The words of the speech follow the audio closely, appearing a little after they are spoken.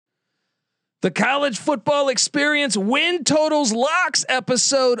The College Football Experience Win Totals Locks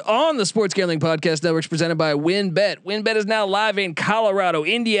episode on the Sports Gambling Podcast Network is presented by WynnBET. WynnBET is now live in Colorado,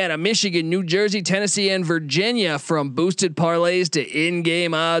 Indiana, Michigan, New Jersey, Tennessee, and Virginia. From boosted parlays to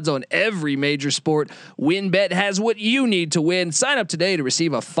in-game odds on every major sport, WynnBET has what you need to win. Sign up today to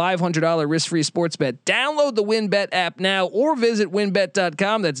receive a $500 risk-free sports bet. Download the WynnBET app now or visit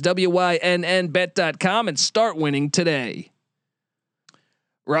wynnbet.com. That's WYNNBet.com and start winning today.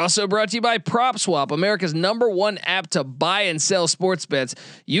 We're also brought to you by PropSwap, America's #1 app to buy and sell sports bets.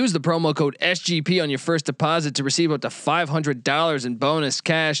 Use the promo code SGP on your first deposit to receive up to $500 in bonus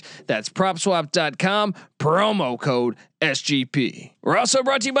cash. That's PropSwap.com, promo code SGP. We're also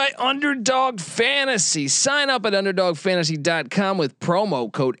brought to you by Underdog Fantasy. Sign up at UnderdogFantasy.com with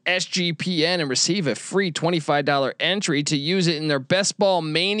promo code SGPN and receive a free $25 entry to use it in their Best Ball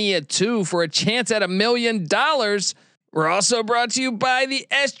Mania 2 for a chance at $1 million. We're also brought to you by the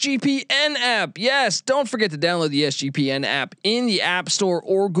SGPN app. Yes, don't forget to download the SGPN app in the App Store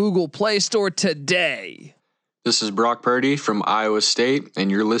or Google Play Store today. This is Brock Purdy from Iowa State,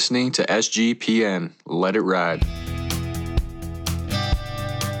 and you're listening to SGPN. Let it ride.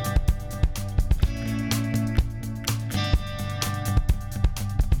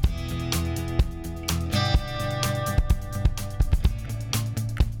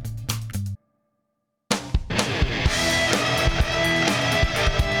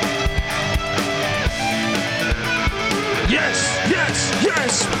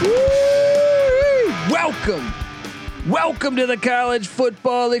 Welcome to the College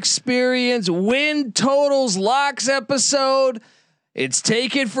Football Experience Win Totals Locks episode. It's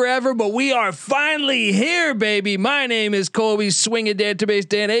taken forever, but we are finally here, baby. My name is Colby Swinging Database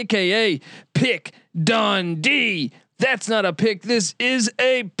Dan, aka Pick Dundee. That's not a pick. This is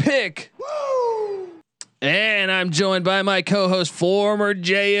a pick. Woo! And I'm joined by my co-host, former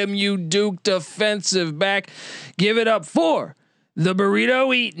JMU Duke defensive back. Give it up for the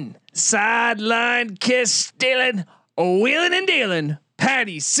burrito eating, sideline kiss stealing, wheeling and dealing,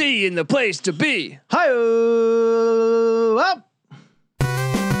 Patty C in the place to be. Hi-oh, up.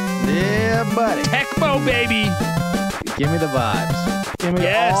 Yeah, buddy. Tecmo, baby. Give me the vibes. Give me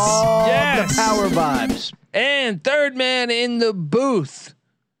all the power vibes. And third man in the booth,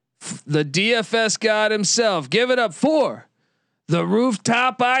 the DFS god himself. Give it up for the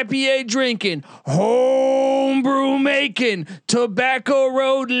rooftop IPA drinking, homebrew making, Tobacco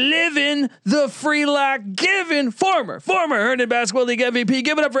Road living, the free lock giving, former Herndon Basketball League MVP.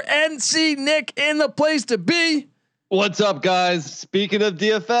 Give it up for NC Nick in the place to be. What's up, guys? Speaking of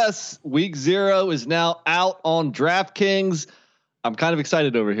DFS, week 0 is now out on DraftKings. I'm kind of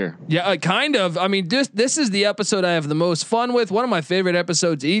excited over here. Yeah, kind of. I mean, this is the episode I have the most fun with. One of my favorite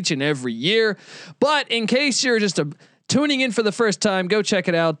episodes each and every year. But in case you're just tuning in for the first time, go check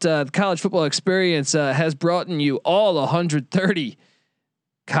it out. The College Football Experience has brought in you all 130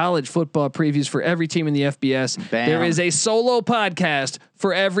 college football previews for every team in the FBS. Bam. There is a solo podcast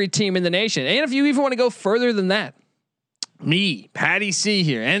for every team in the nation. And if you even want to go further than that, me, Patty C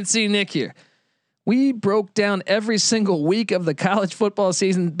here, NC Nick here, we broke down every single week of the college football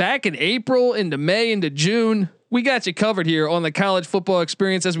season back in April into May into June. We got you covered here on the College Football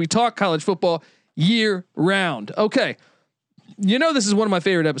Experience as we talk college football year round. Okay. You know, this is one of my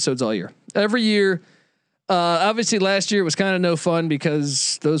favorite episodes all year. Every year. Obviously last year was kind of no fun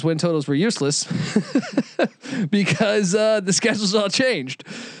because those win totals were useless because the schedules all changed.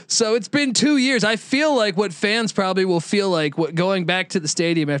 So it's been 2 years. I feel like what fans probably will feel like going back to the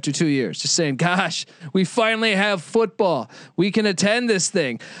stadium after 2 years, just saying, gosh, we finally have football. We can attend this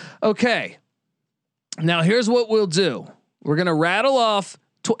thing. Okay. Now here's what we'll do. We're going to rattle off.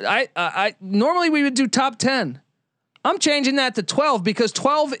 I normally we would do top 10. I'm changing that to 12 because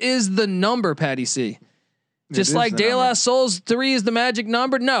 12 is the number, Patty C. Just like De La Soul's 3 is the magic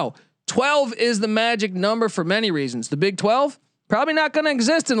number. No, 12 is the magic number for many reasons. The Big 12 probably not going to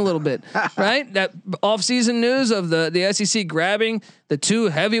exist in a little bit, right? That off-season news of the SEC grabbing the 2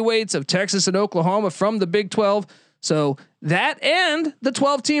 heavyweights of Texas and Oklahoma from the Big 12. So that and the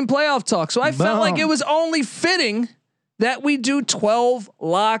 12-team playoff talk. So I felt like it was only fitting that we do 12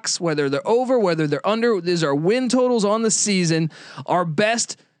 locks, whether they're over, whether they're under. These are win totals on the season, our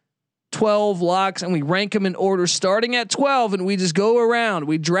best 12 locks, and we rank them in order starting at 12, and we just go around.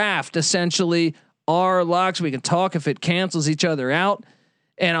 We draft essentially our locks. We can talk if it cancels each other out.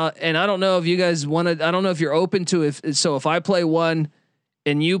 And I don't know if you guys want to, I don't know if you're open to if I play one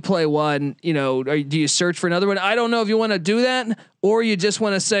and you play one, you know, do you search for another one? I don't know if you want to do that or you just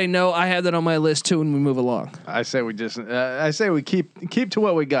want to say, no, I have that on my list too. And we move along. I say we just, we keep to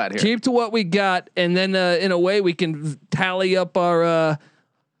what we got here. Keep to what we got. And then, in a way we can tally up our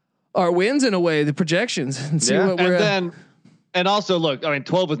our wins in a way, the projections, and see what we're. And also, look, I mean,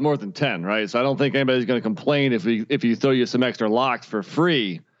 12 is more than 10, right? So I don't think anybody's going to complain if you throw you some extra locks for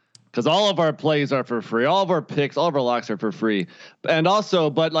free, because all of our plays are for free, all of our picks, all of our locks are for free. And also,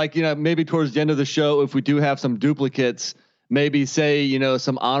 but like, maybe towards the end of the show, if we do have some duplicates, maybe say,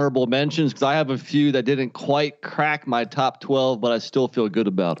 some honorable mentions, because I have a few that didn't quite crack my top 12, but I still feel good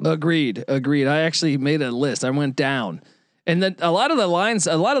about them. Agreed. I actually made a list. I went down. And then a lot of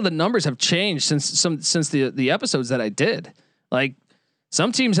the numbers have changed since the episodes that I did. Like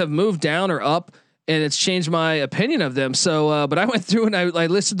some teams have moved down or up, and it's changed my opinion of them. So, but I went through and I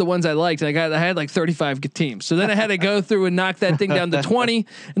listed the ones I liked. I had like 35 teams. So then I had to go through and knock that thing down to 20,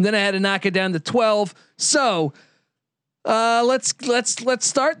 and then I had to knock it down to 12. So, let's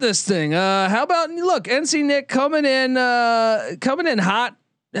start this thing. How about look, NC Nick coming in hot.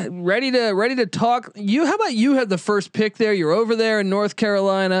 Ready to talk. How about you have the first pick there? You're over there in North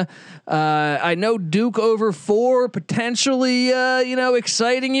Carolina. I know Duke over 4 potentially,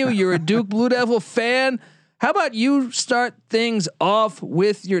 exciting you. You're a Duke Blue Devil fan. How about you start things off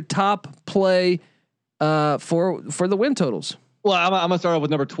with your top play for the win totals? Well, I'm gonna start off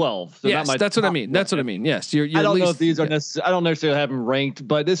with number 12. So yes, that's what I mean. That's what I mean. Yes, you're I don't know if these are necessarily. I don't necessarily have them ranked,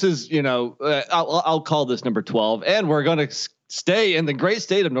 but this is, I'll call this number 12, and we're gonna stay in the great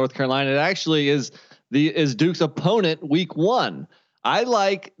state of North Carolina. It actually is Duke's opponent week 1. I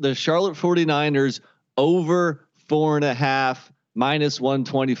like the Charlotte 49ers over 4.5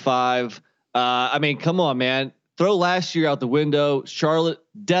 -125. I mean, come on, man. Throw last year out the window. Charlotte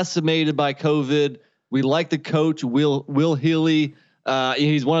decimated by COVID. We like the coach, Will Healy.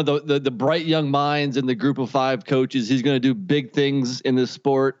 He's one of the bright young minds in the group of 5 coaches. He's going to do big things in this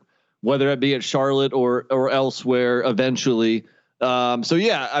sport, whether it be at Charlotte or elsewhere eventually. So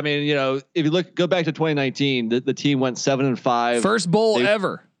yeah, I mean, if you go back to 2019, the team went 7-5, first bowl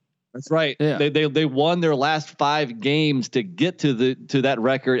ever. That's right. Yeah. They won their last 5 games to get to that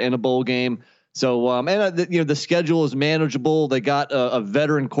record in a bowl game. So the schedule is manageable. They got a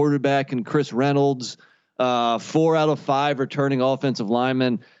veteran quarterback in Chris Reynolds, 4 out of 5 returning offensive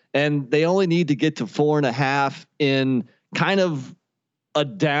linemen, and they only need to get to 4.5 in kind of a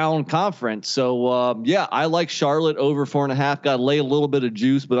down conference. So yeah, I like Charlotte over 4.5. Got to lay a little bit of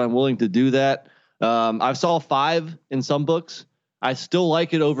juice, but I'm willing to do that. I saw 5 in some books. I still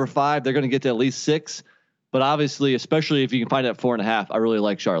like it over 5. They're going to get to at least 6. But obviously, especially if you can find it at 4.5, I really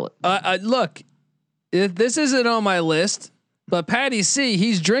like Charlotte. Look, this isn't on my list, but Patty C,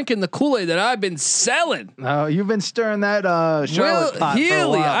 he's drinking the Kool-Aid that I've been selling. Oh, you've been stirring that Charlotte pot Healy. for a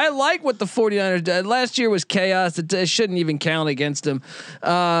while. I like what the 49ers did. Last year was chaos. It shouldn't even count against them.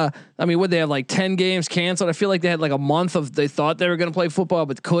 I mean, would they have like 10 games canceled? I feel like they had like a month of they thought they were going to play football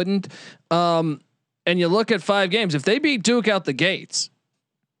but couldn't. And you look at 5 games. If they beat Duke out the gates,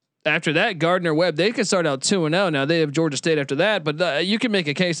 after that, Gardner Webb, they could start out 2-0. Now they have Georgia State after that, but you can make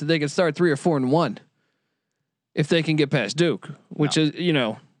a case that they could start 3 or 4-1 if they can get past Duke, which is,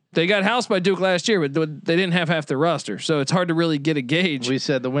 they got housed by Duke last year, but they didn't have half the roster. So it's hard to really get a gauge. We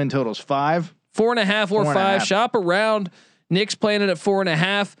said the win total's 5, 4.5 or 5. Shop around. Nick's playing it at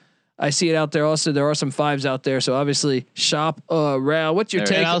 4.5. I see it out there. Also, there are some 5s out there. So obviously shop around. What's your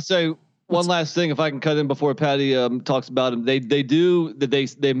take? And I'll say one last thing, if I can cut in before Patty talks about them. They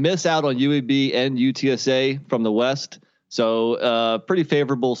miss out on UAB and UTSA from the West. So pretty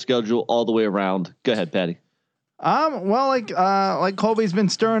favorable schedule all the way around. Go ahead, Patty. Well, like Colby's been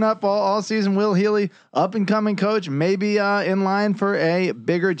stirring up all season. Will Healy, up and coming coach, maybe in line for a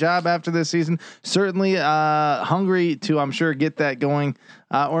bigger job after this season. Certainly hungry to, I'm sure, get that going.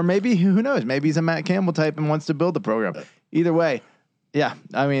 Or maybe, who knows? Maybe he's a Matt Campbell type and wants to build the program. Either way, yeah.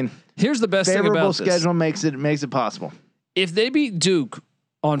 I mean, here's the best thing about favorable this. schedule makes it possible. If they beat Duke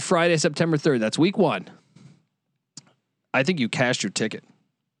on Friday, September 3rd, that's week 1. I think you cashed your ticket.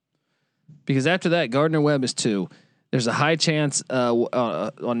 Because after that, Gardner Webb is 2. There's a high chance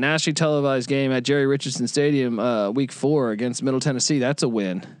on nationally televised game at Jerry Richardson Stadium week 4 against Middle Tennessee. That's a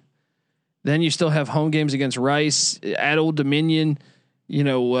win. Then you still have home games against Rice, at Old Dominion,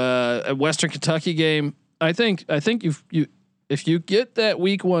 a Western Kentucky game. I think if you get that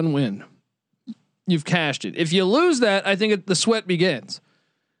week 1 win, you've cashed it. If you lose that, I think the sweat begins.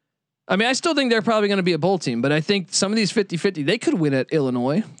 I mean, I still think they're probably going to be a bowl team, but I think some of these 50-50, they could win at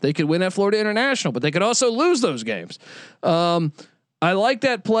Illinois. They could win at Florida International, but they could also lose those games. I like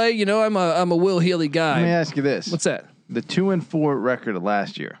that play. I'm a Will Healy guy. Let me ask you this. What's that? The 2-4 record of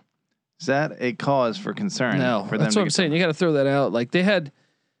last year. Is that a cause for concern? No, for them that's what I'm saying. You got to throw that out. Like they had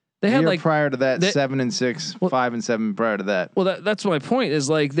like prior to that 7-6, 5-7 prior to that. Well, that's my point is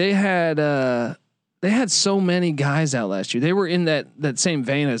like they had they had so many guys out last year. They were in that same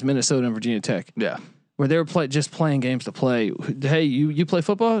vein as Minnesota and Virginia Tech. Yeah. Where they were just playing games to play. Hey, you play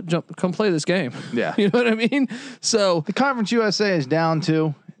football? Come play this game. Yeah. You know what I mean? So the Conference USA is down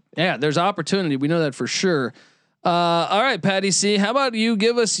too. Yeah, there's opportunity. We know that for sure. All right, Patty C, how about you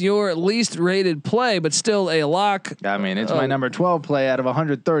give us your least rated play, but still a lock? I mean, it's my number 12 play out of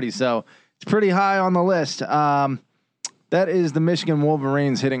 130, so it's pretty high on the list. That is the Michigan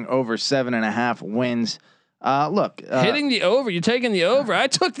Wolverines hitting over 7.5 wins. Look, hitting the over. You're taking the over. I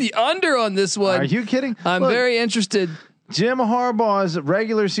took the under on this one. Are you kidding? I'm very interested. Jim Harbaugh's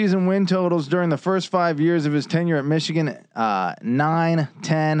regular season win totals during the first 5 years of his tenure at Michigan, 9,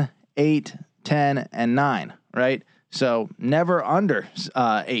 10, 8, 10, and 9. Right, so never under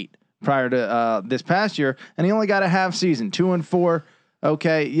 8 prior to this past year, and he only got a half season, 2-4.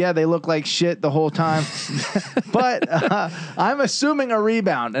 Okay, yeah, they look like shit the whole time, but I'm assuming a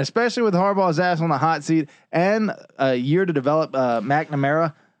rebound, especially with Harbaugh's ass on the hot seat and a year to develop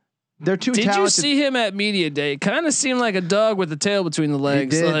McNamara. They're too talented. Did you see him at media day? Kind of seemed like a dog with the tail between the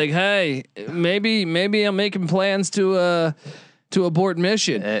legs. Like, hey, maybe I'm making plans to abort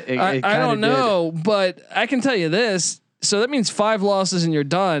mission. I don't know, but I can tell you this. So that means 5 losses and you're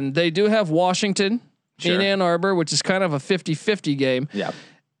done. They do have Washington in Ann Arbor, which is kind of a 50-50 game. Yeah.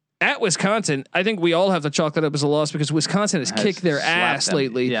 At Wisconsin, I think we all have to chalk that up as a loss because Wisconsin has kicked their ass them.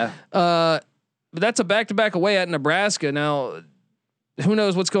 lately. Yeah. But that's a back-to-back away at Nebraska. Now, who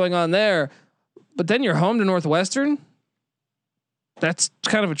knows what's going on there? But then you're home to Northwestern. That's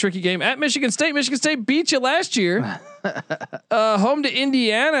kind of a tricky game at Michigan State. Michigan State beat you last year. Home to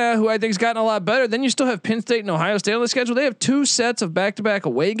Indiana, who I think has gotten a lot better. Then you still have Penn State and Ohio State on the schedule. They have 2 sets of back-to-back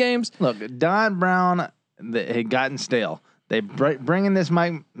away games. Look, Don Brown had gotten stale. They bring in this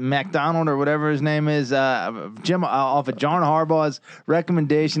Mike McDonald or whatever his name is, Jim off of John Harbaugh's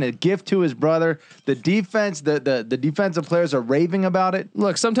recommendation, a gift to his brother. The defense, the defensive players are raving about it.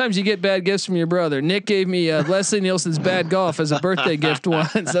 Look, sometimes you get bad gifts from your brother. Nick gave me Leslie Nielsen's Bad Golf as a birthday gift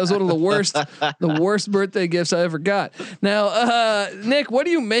once. That was one of the worst birthday gifts I ever got. Now, Nick, what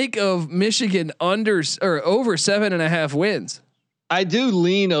do you make of Michigan over 7.5 wins? I do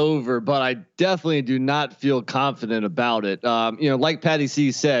lean over, but I definitely do not feel confident about it. Like Patty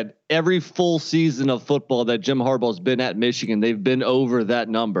C said, every full season of football that Jim Harbaugh's been at Michigan, they've been over that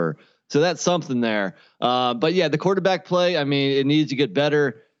number. So that's something there. But yeah, the quarterback play, I mean, it needs to get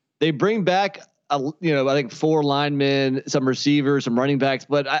better. They bring back, I think 4 linemen, some receivers, some running backs.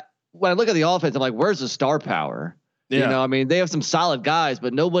 But when I look at the offense, I'm like, where's the star power? Yeah. They have some solid guys,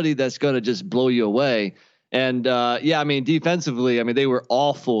 but nobody that's going to just blow you away. And defensively, they were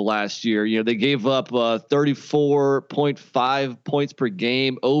awful last year. They gave up 34.5 points per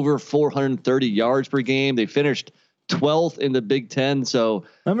game, over 430 yards per game. They finished 12th in the Big Ten. So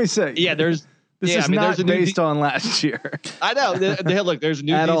let me say, this is not based on last year. I know. Look, there's a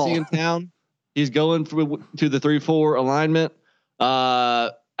new DC in town. He's going to the 3-4 alignment.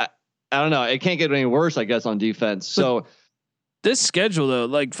 I don't know. It can't get any worse, I guess, on defense. So. This schedule though,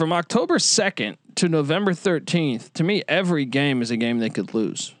 like from October 2nd to November 13th, to me, every game is a game they could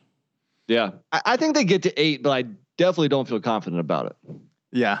lose. Yeah. I think they get to 8, but I definitely don't feel confident about it.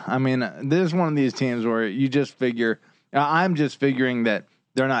 Yeah. There's one of these teams where you just figure, I'm just figuring that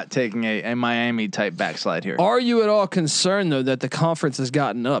they're not taking a Miami type backslide here. Are you at all concerned though that the conference has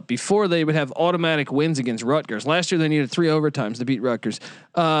gotten up? Before they would have automatic wins against Rutgers. Last year they needed 3 overtimes to beat Rutgers.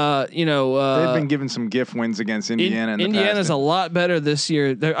 They've been given some gift wins against Indiana. Indiana's a lot better this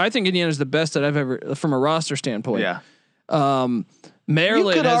year. I think Indiana's the best that I've ever from a roster standpoint. Yeah.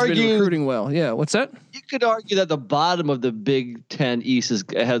 Maryland has been recruiting well. Yeah. What's that? You could argue that the bottom of the Big Ten East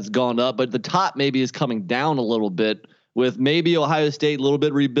has gone up, but the top maybe is coming down a little bit. With maybe Ohio State a little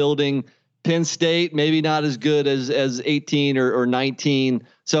bit rebuilding, Penn State maybe not as good as 18 or 19.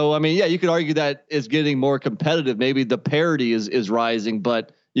 So you could argue that it's getting more competitive. Maybe the parity is rising,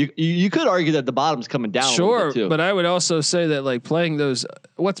 but you could argue that the bottom's coming down. Sure, a little bit too. But I would also say that like playing those,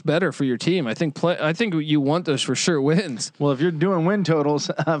 what's better for your team? I think you want those for sure wins. Well, if you're doing win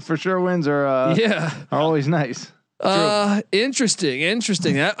totals, for sure wins are always nice.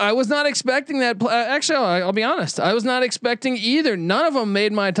 Interesting. I was not expecting that. Actually, I'll be honest. I was not expecting either. None of them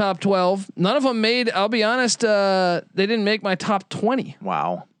made my top 12. None of them made. I'll be honest. They didn't make my top 20.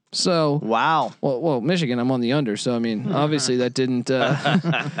 Wow. So wow. Well, Michigan. I'm on the under. So obviously that didn't. All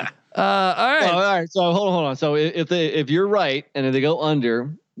right. All right. So hold on. So if you're right and if they go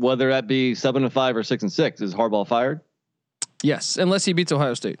under, whether that be 7-5 or 6-6, is Harbaugh fired? Yes, unless he beats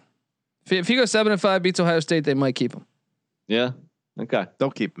Ohio State. If he goes 7-5, beats Ohio State, they might keep him. Yeah. Okay. They'll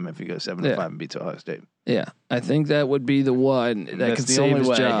keep him if he goes 7-5 and beats Ohio State. Yeah, I think that would be the one that could save his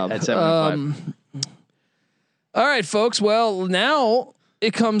job. At 7-5. All right, folks. Well, now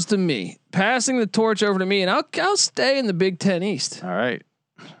it comes to me, passing the torch over to me, and I'll stay in the Big Ten East. All right.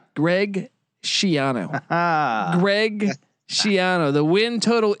 Greg Schiano. Ah, Greg Schiano. The win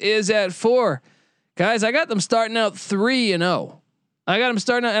total is at 4. Guys, I got them starting out 3-0. I got them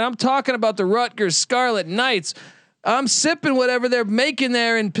starting out, and I'm talking about the Rutgers Scarlet Knights. I'm sipping whatever they're making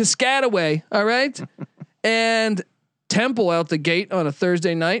there in Piscataway. All right. And Temple out the gate on a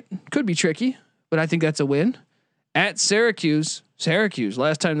Thursday night could be tricky, but I think that's a win. At Syracuse,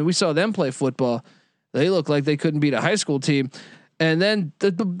 last time that we saw them play football, they looked like they couldn't beat a high school team. And then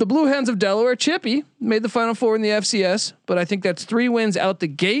the Blue Hens of Delaware, Chippy, made the Final Four in the FCS, but I think that's 3 wins out the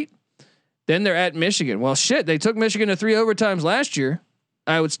gate. Then they're at Michigan. Well, shit, they took Michigan to 3 overtimes last year.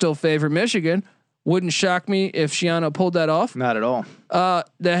 I would still favor Michigan. Wouldn't shock me if Schiano pulled that off. not at all.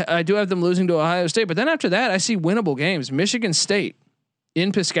 I do have them losing to Ohio State, but then after that, I see winnable games. Michigan State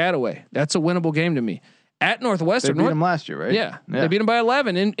in Piscataway. That's a winnable game to me. At They Northwestern, beat them last year, right? yeah, they beat them by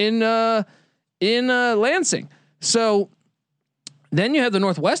 11 in Lansing. So then you have the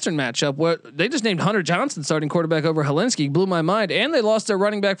Northwestern matchup where they just named Hunter Johnson starting quarterback over Helinski. Blew my mind, and they lost their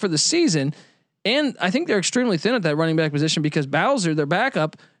running back for the season. And I think they're extremely thin at that running back position because Bowser, their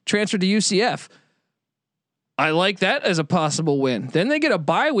backup, transferred to UCF. I like that as a possible win. Then they get a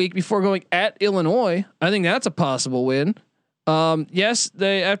bye week before going at Illinois. I think that's a possible win. Yes,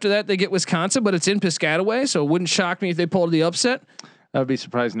 after that they get Wisconsin, but it's in Piscataway, so it wouldn't shock me if they pulled the upset. That would be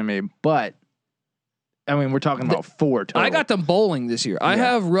surprising to me. But I mean, we're talking about 4 total. I got them bowling this year. I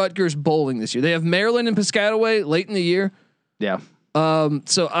have Rutgers bowling this year. They have Maryland and Piscataway late in the year. Yeah.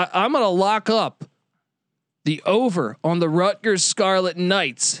 So I'm gonna lock up the over on the Rutgers Scarlet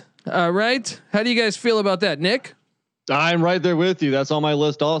Knights. All right, how do you guys feel about that, Nick? I'm right there with you. That's on my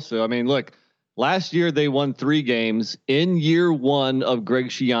list also. I mean, look, last year they won 3 games in year 1 of Greg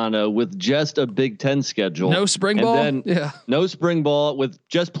Schiano with just a Big Ten schedule. No spring And ball. then Yeah. no spring ball with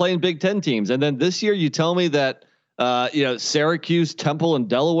just playing Big Ten teams. And then this year you tell me that, Syracuse, Temple, and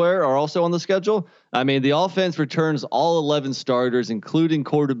Delaware are also on the schedule. I mean, the offense returns all 11 starters, including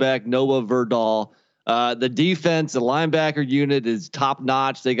quarterback Noah Verdal. The defense, the linebacker unit is top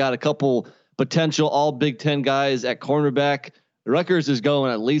notch. They got a couple potential all Big Ten guys at cornerback. Rutgers is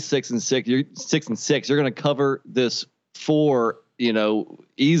going at least 6-6. You're 6-6. You're going to cover this 4,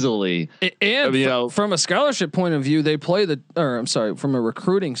 easily. And from a scholarship point of view, they play from a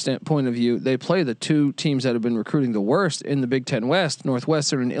recruiting point of view, they play the 2 teams that have been recruiting the worst in the Big Ten West,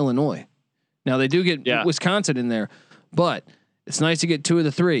 Northwestern and Illinois. Now they do get Wisconsin in there, but it's nice to get 2 of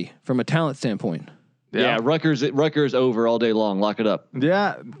the 3 from a talent standpoint. Yeah, Rutgers over all day long. Lock it up.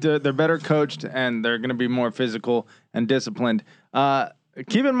 Yeah, they're better coached and they're going to be more physical and disciplined.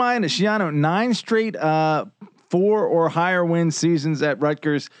 Keep in mind, Schiano 9 straight 4 or higher win seasons at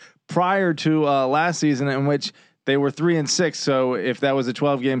Rutgers prior to last season, in which they were 3-6. So if that was a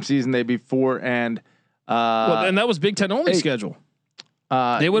 12-game season, they'd be 4 and. And that was Big Ten only 8. schedule.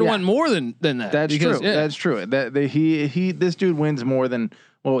 They would have won more than that. That's true. Yeah. That's true. This dude wins more than.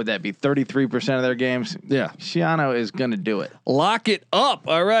 What would that be? 33% of their games. Yeah. Schiano is going to do it. Lock it up.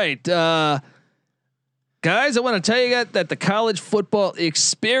 All right. Guys, I want to tell you that the college football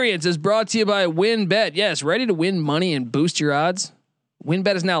experience is brought to you by WinBet. Yes. Ready to win money and boost your odds?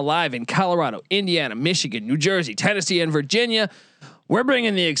 WinBet is now live in Colorado, Indiana, Michigan, New Jersey, Tennessee, and Virginia. We're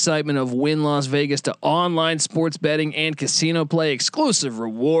bringing the excitement of Win Las Vegas to online sports betting and casino play. Exclusive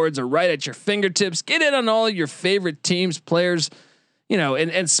rewards are right at your fingertips. Get in on all your favorite teams, players,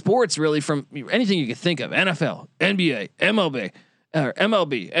 and sports really from anything you can think of: NFL, NBA, MLB,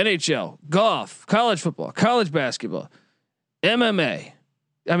 NHL, golf, college football, college basketball, MMA.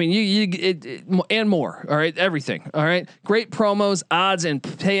 I mean, and more. All right, everything. All right, great promos, odds, and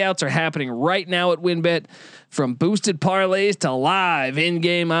payouts are happening right now at WinBet. From boosted parlays to live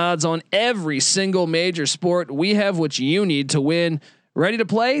in-game odds on every single major sport, we have what you need to win. Ready to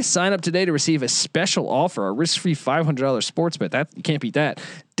play? Sign up today to receive a special offer, a risk-free $500 sports bet. That you can't beat that.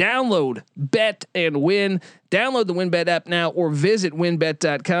 Download, bet, and win. Download the WinBet app now or visit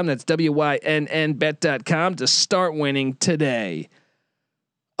winbet.com. That's WYNN bet.com to start winning today.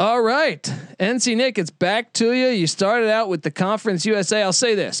 All right, NC Nick, it's back to you. You started out with the Conference USA. I'll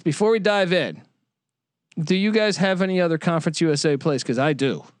say this before we dive in. Do you guys have any other Conference USA plays? Because I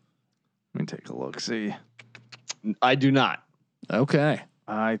do. Let me take a look. See, I do not. Okay.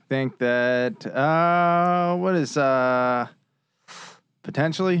 I think that what is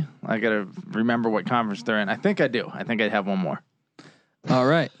potentially? I gotta remember what conference they're in. I think I do. I think I have one more. All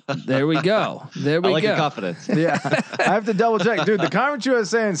right, there we go. There we I like go. your confidence. Yeah, I have to double check, dude. The Conference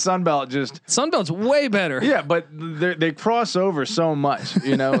USA and Sun Belt just Sunbelt's way better. yeah, but they cross over so much.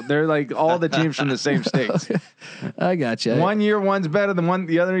 You know, they're like all the teams from the same states. I got you. 1 year one's better than one.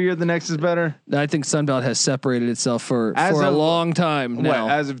 The other year the next is better. I think Sunbelt has separated itself for As a of- long time now.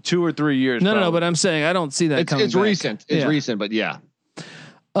 What, as of 2 or 3 years? no, probably. but I'm saying I don't see that coming It's back. recent. It's Yeah. recent, but yeah.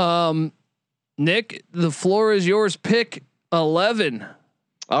 Nick, the floor is yours. Pick 11.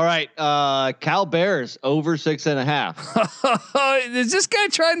 All right. Cal Bears over 6.5. Is this guy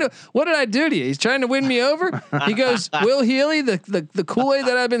trying to? What did I do to you? He's trying to win me over. He goes, Will Healy, the Kool-Aid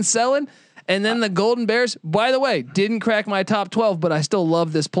that I've been selling, and then the Golden Bears. By the way, didn't crack my top 12, but I still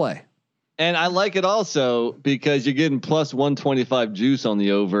love this play. And I like it also because you're getting plus 125 juice on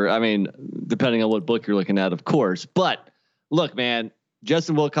the over. I mean, depending on what book you're looking at, of course. But look, man,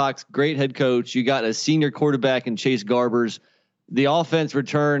 Justin Wilcox, great head coach. You got a senior quarterback in Chase Garbers. The offense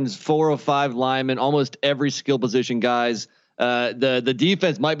returns 4 or 5 linemen, almost every skill position guys. The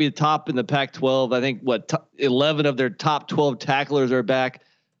defense might be the top in the Pac-12. I think 11 of their top 12 tacklers are back.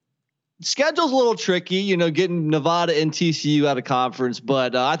 Schedule's a little tricky, you know, getting Nevada and TCU out of conference,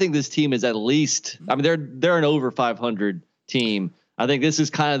 but I think this team is at least. I mean, they're an over 500 team. I think this is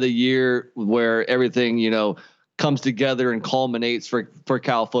kind of the year where everything, you know, comes together and culminates for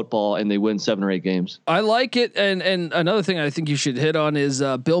Cal football, and they win 7 or 8 games. I like it. And another thing I think you should hit on is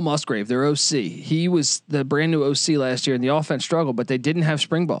Bill Musgrave, their OC. He was the brand new OC last year, and the offense struggled, but they didn't have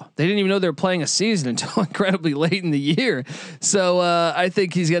spring ball. They didn't even know they were playing a season until incredibly late in the year. So I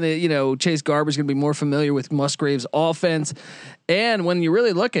think he's going to, you know, Chase Garber's going to be more familiar with Musgrave's offense. And when you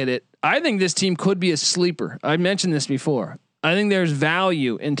really look at it, I think this team could be a sleeper. I mentioned this before. I think there's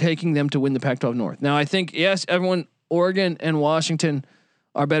value in taking them to win the Pac-12 North. Now, I think, yes, Oregon and Washington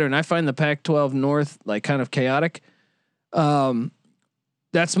are better, and I find the Pac-12 North like kind of chaotic.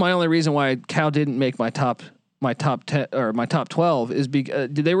 That's my only reason why Cal didn't make my top 10 or my top 12 is because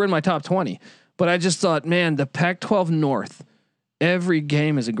they were in my top 20, but I just thought, man, the Pac-12 North, every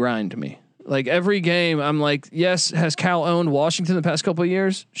game is a grind to me. Like every game, I'm like, yes, has Cal owned Washington the past couple of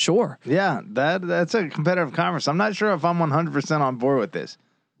years? Sure. Yeah, that's a competitive conference. I'm not sure if I'm 100% on board with this.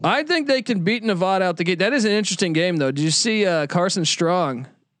 I think they can beat Nevada out the gate. That is an interesting game, though. Did you see Carson Strong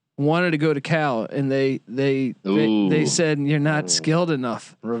wanted to go to Cal, and they said you're not skilled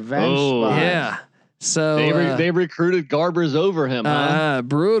enough. Revenge. Oh. spot. Yeah. So They recruited Garbers over him. Huh?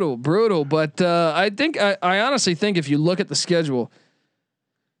 brutal. But I think I honestly think if you look at the schedule,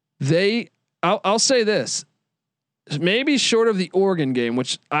 I'll say this, maybe short of the Oregon game,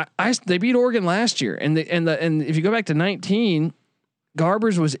 which they beat Oregon last year, and if you go back to 19,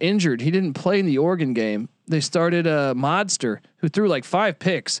 Garbers was injured. He didn't play in the Oregon game. They started Modster, who threw like 5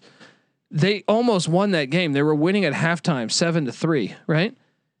 picks. They almost won that game. They were winning at halftime 7-3, right?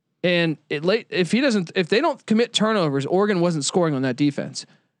 And if they don't commit turnovers, Oregon wasn't scoring on that defense.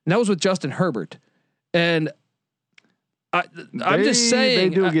 And that was with Justin Herbert. And I'm just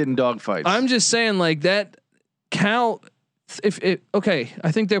saying they do get in dogfights. I'm just saying like that Cal, okay,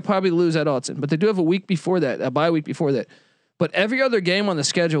 I think they'll probably lose at Autzen, but they do have a week before that, a bye week before that. But every other game on the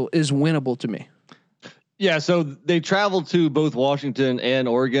schedule is winnable to me. Yeah, so they travel to both Washington and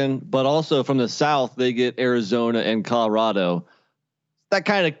Oregon, but also from the South, they get Arizona and Colorado. That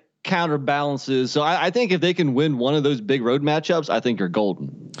kind of counterbalances. So I think if they can win one of those big road matchups, I think you're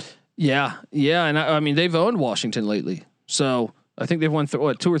golden. Yeah. And I mean, they've owned Washington lately. So I think they've won 2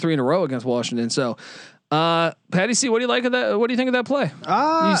 or 3 in a row against Washington. So, Patty C, what do you like of that? What do you think of that play?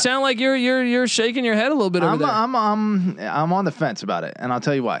 You sound like you're shaking your head a little bit over there. I'm on the fence about it, and I'll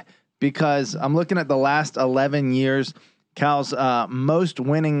tell you why. Because I'm looking at the last 11 years, Cal's most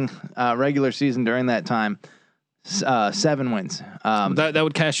winning regular season during that time, 7 wins. That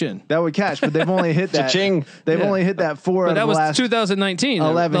would cash in. That would cash, but they've only hit that. Cha-ching. They've only hit that 4 But of that the was last 2019,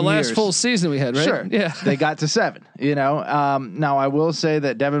 11 the last years. full season we had, right? Sure. Yeah. They got to 7, you know. Now I will say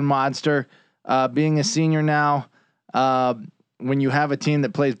that Devin Modster, being a senior now, when you have a team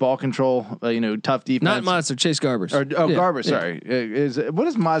that plays ball control, tough defense. Not Monster, Chase Garbers. Garbers, sorry. What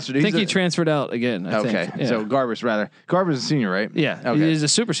does Modster do? I think he transferred out again. I think. Yeah. So Garbers rather. Garbers is a senior, right? Yeah. Okay. He's a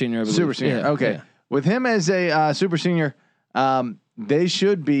super senior, I believe. Super senior. Yeah. Okay. Yeah. With him as a super senior, they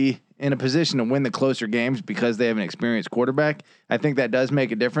should be in a position to win the closer games because they have an experienced quarterback. I think that does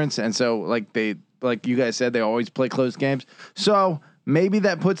make a difference. And so like you guys said, they always play close games. So maybe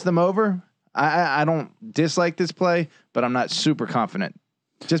that puts them over. I don't dislike this play, but I'm not super confident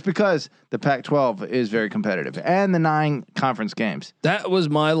just because the Pac-12 is very competitive and the 9 conference games. That was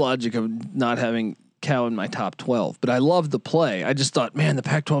my logic of not having Cal in my top 12, but I loved the play. I just thought, man, the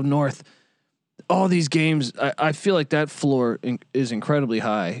Pac-12 North, all these games, I feel like that floor is incredibly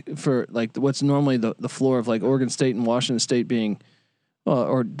high for like what's normally the floor of like Oregon State and Washington State being,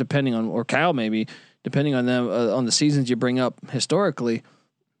 or depending on, or Cal maybe, depending on them on the seasons you bring up historically.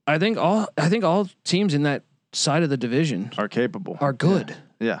 I think all teams in that side of the division are capable, are good.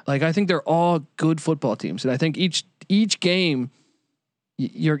 Yeah. Like I think they're all good football teams, and I think each game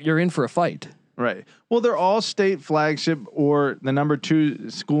you're in for a fight. Right. Well, they're all state flagship or the number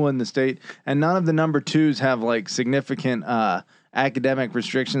 2 school in the state, and none of the number 2s have like significant academic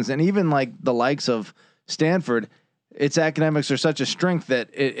restrictions, and even like the likes of Stanford, its academics are such a strength that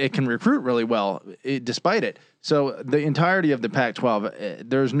it can recruit really well despite it. So the entirety of the Pac-12,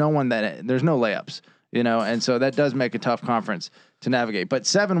 there's no layups, and so that does make a tough conference to navigate. But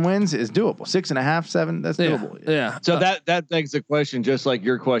 7 wins is doable. 6.5, 7, that's doable. Yeah. So that begs the question, just like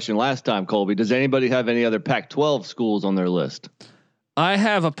your question last time, Colby. Does anybody have any other Pac-12 schools on their list? I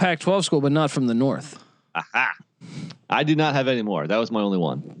have a Pac-12 school, but not from the north. Aha. I do not have any more. That was my only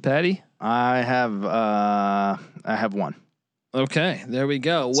one. Patty? I have one. Okay, there we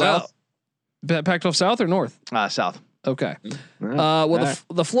go. South? Well, Pac-12 South or North? South. Okay. Right. Well,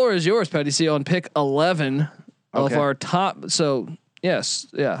 the floor is yours, Patty. See on pick 11 of our top. So yes,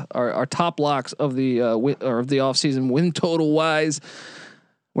 yeah, our top locks of the of the offseason win total wise.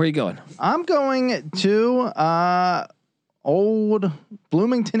 Where are you going? I'm going to old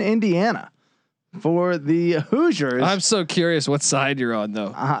Bloomington, Indiana, for the Hoosiers. I'm so curious what side you're on,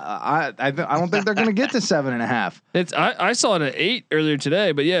 though. I don't think they're going to get to 7.5. It's I saw it at 8 earlier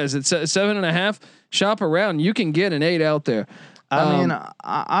today, but yeah, is it 7.5? Shop around, you can get an 8 out there. I mean,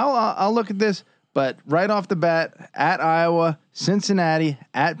 I'll look at this, but right off the bat, at Iowa, Cincinnati,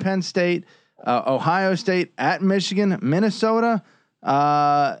 at Penn State, Ohio State, at Michigan, Minnesota.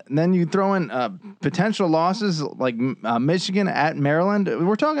 Then you throw in potential losses like Michigan at Maryland.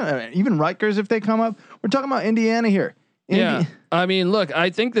 We're talking even Rutgers if they come up. We're talking about Indiana here. Yeah, I mean, look,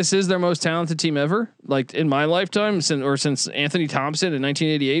 I think this is their most talented team ever, like in my lifetime, since Anthony Thompson in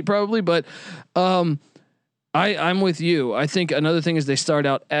 1988, probably. But I'm with you. I think another thing is they start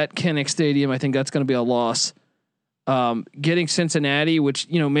out at Kinnick Stadium. I think that's going to be a loss. Getting Cincinnati, which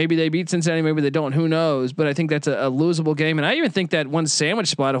maybe they beat Cincinnati, maybe they don't. Who knows? But I think that's a losable game, and I even think that one sandwich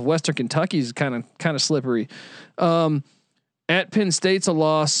spot of Western Kentucky is kind of slippery. At Penn State's a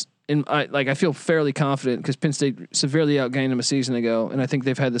loss. I feel fairly confident because Penn State severely outgained them a season ago, and I think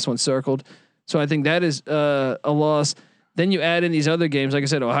they've had this one circled. So I think that is a loss. Then you add in these other games, like I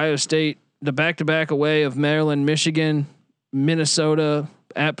said, Ohio State, the back-to-back away of Maryland, Michigan, Minnesota,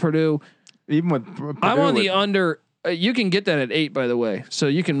 at Purdue. Even with Purdue, I'm on the under. You can get that at 8, by the way. So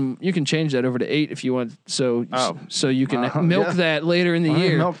you can change that over to 8 if you want. So you can milk that later in the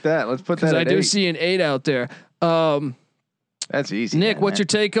year. Milk that. Let's put that. Because I do 8. see an 8 out there. That's easy. Nick, what's your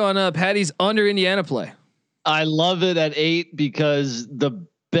take on Patty's under Indiana play? I love it at 8 because the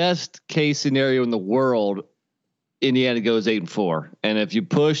best case scenario in the world, Indiana goes 8-4, and if you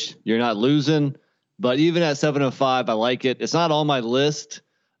push, you're not losing. But even at 7-5, I like it. It's not on my list,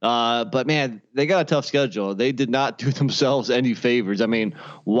 but man, they got a tough schedule. They did not do themselves any favors. I mean,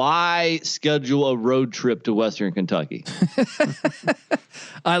 why schedule a road trip to Western Kentucky?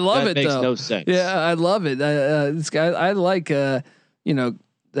 I love that it. Makes though. no sense. Yeah, I love it. This guy, I like the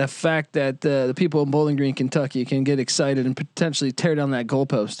fact that the people in Bowling Green, Kentucky, can get excited and potentially tear down that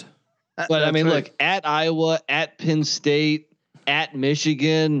goalpost. But I mean, look, at Iowa, at Penn State, at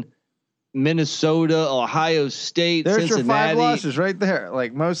Michigan, Minnesota, Ohio State, there's Cincinnati. your 5 losses right there.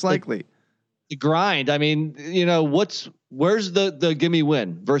 Like most likely, the grind. I mean, where's the gimme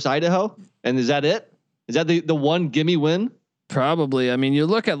win versus Idaho? And is that it? Is that the one gimme win? Probably. I mean, you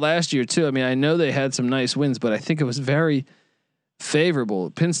look at last year too. I mean, I know they had some nice wins, but I think it was very favorable.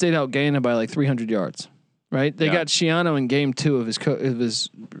 Penn State outgained them by like 300 yards. Right? They got Schiano in game 2 of his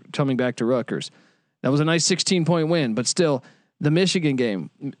coming back to Rutgers. That was a nice 16-point win, but still the Michigan game.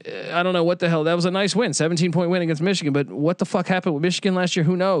 I don't know what the hell. That was a nice win, 17-point win against Michigan, but what the fuck happened with Michigan last year?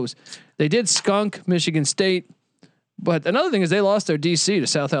 Who knows? They did skunk Michigan State, but another thing is they lost their DC to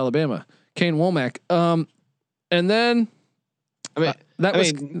South Alabama, Kane Womack. And then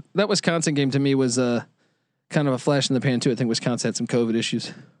that Wisconsin game to me was kind of a flash in the pan too. I think Wisconsin had some COVID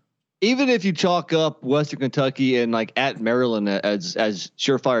issues. Even if you chalk up Western Kentucky and like at Maryland as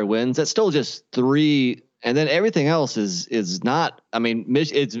surefire wins, that's still just 3, and then everything else is not. I mean,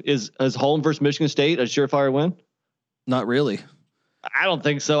 is home versus Michigan State a surefire win? Not really. I don't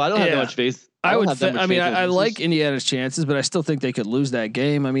think so. I don't have that much faith. I like Indiana's chances, but I still think they could lose that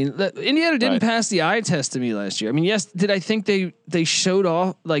game. I mean, Indiana didn't pass the eye test to me last year. I mean, yes, did I think they showed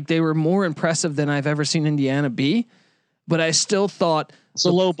off like they were more impressive than I've ever seen Indiana be? but I still thought it's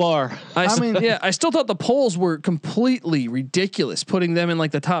a low bar. I mean, yeah, I still thought the polls were completely ridiculous, putting them in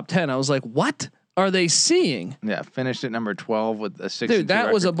like the top 10. I was like, what are they seeing? Yeah, finished at number 12 with a 6. Dude,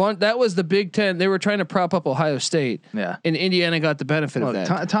 that was a bunch. That was the Big Ten. They were trying to prop up Ohio State. Yeah, and Indiana got the benefit of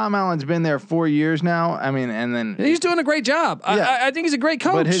that. Tom Allen's been there 4 years now. I mean, and then he's doing a great job. Yeah. I think he's a great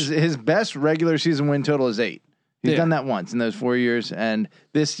coach. But his best regular season win total is 8. He's done that once in those 4 years, and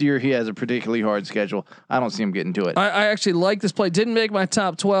this year he has a particularly hard schedule. I don't see him getting to it. I actually like this play. Didn't make my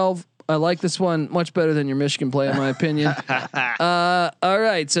top 12. I like this one much better than your Michigan play, in my opinion. All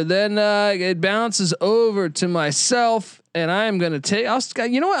right, so then it bounces over to myself, and I'm going to take.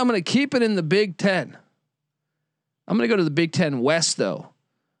 You know what? I'm going to keep it in the Big Ten. I'm going to go to the Big Ten West though,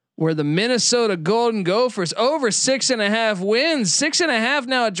 where the Minnesota Golden Gophers over 6.5 wins, 6.5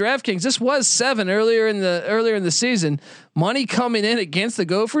 now at DraftKings. This was 7 earlier in the season. Money coming in against the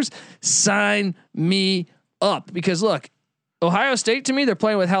Gophers. Sign me up, because look, Ohio State, to me, they're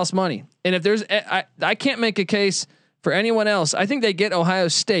playing with house money. And if there's, I can't make a case for anyone else. I think they get Ohio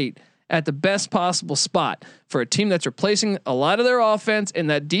State at the best possible spot for a team that's replacing a lot of their offense, and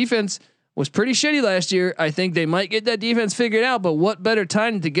that defense was pretty shitty last year. I think they might get that defense figured out, but what better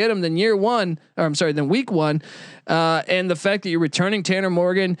time to get them than than week 1. And the fact that you're returning Tanner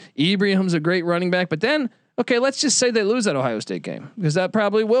Morgan, Ibrahim's a great running back, but then, okay, let's just say they lose that Ohio State game, because that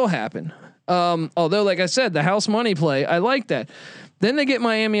probably will happen. Although, like I said, the house money play, I like that. Then they get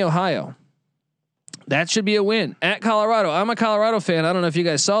Miami, Ohio. That should be a win at Colorado. I'm a Colorado fan. I don't know if you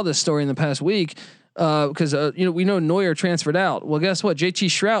guys saw this story in the past week, because we know Neuer transferred out. Well, guess what? JT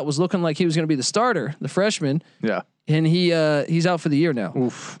Shrout was looking like he was going to be the starter, the freshman. Yeah, and he's out for the year now.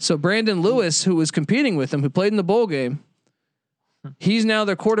 Oof. So Brandon Lewis, who was competing with him, who played in the bowl game, he's now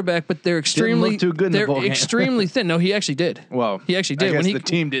their quarterback, but they're extremely too good in the bowl game. extremely thin. No, he actually did. Well, he actually did. I guess the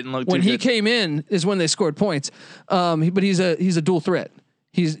team didn't look too when good. he came in is when they scored points. But he's a dual threat.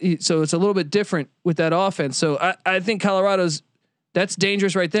 So it's a little bit different with that offense. So I think that's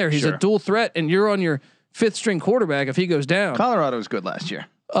dangerous right there. He's a dual threat, and you're on your 5th string quarterback if he goes down. Colorado was good last year.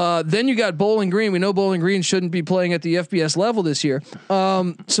 Then you got Bowling Green. We know Bowling Green shouldn't be playing at the FBS level this year.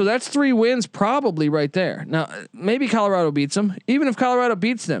 So that's 3 wins probably right there. Now, maybe Colorado beats them. Even if Colorado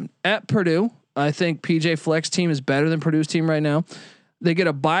beats them at Purdue, I think PJ Fleck's team is better than Purdue's team right now. They get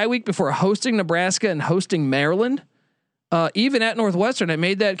a bye week before hosting Nebraska and hosting Maryland. Even at Northwestern, I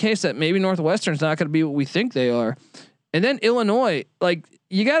made that case that maybe Northwestern's not going to be what we think they are. And then Illinois, like,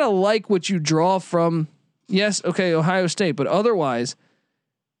 you got to like what you draw from. Yes, okay, Ohio State, but otherwise,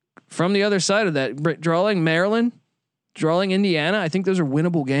 from the other side of that, drawing Maryland, drawing Indiana, I think those are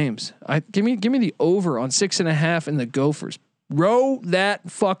winnable games. Give me the over on 6.5 in the Gophers. Row that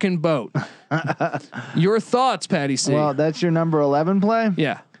fucking boat. Your thoughts, Patty C? Well, that's your number 11 play.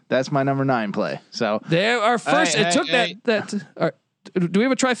 Yeah, that's my number 9 play. So there, our first. Do we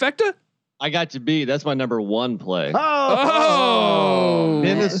have a trifecta? I got you beat. That's my number 1 play. Oh,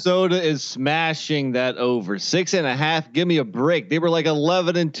 Minnesota is smashing that over 6.5. Give me a break. They were like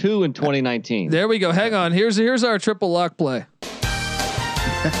 11-2 in 2019. There we go. Hang on. Here's our triple lock play.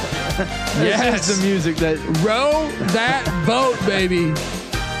 Yes, the music that row that boat, baby.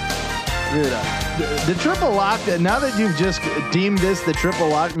 The triple lock. Now that you've just deemed this the triple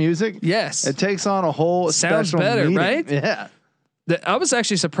lock music, yes, it takes on a whole sounds special better, meaning. right? Yeah. I was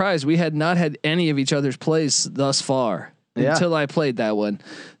actually surprised we had not had any of each other's plays thus far until I played that one.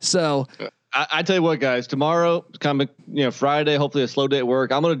 So I tell you what, guys, tomorrow, coming, Friday, hopefully a slow day at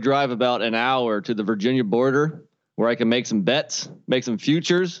work. I'm going to drive about an hour to the Virginia border where I can make some bets, make some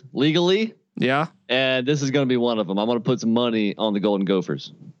futures legally. Yeah. And this is going to be one of them. I'm going to put some money on the Golden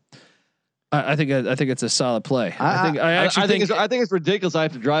Gophers. I think it's a solid play. I think it's ridiculous. I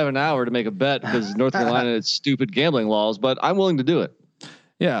have to drive an hour to make a bet because North Carolina has stupid gambling laws, but I'm willing to do it.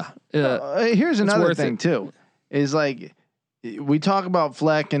 Yeah. Here's another thing too, is like we talk about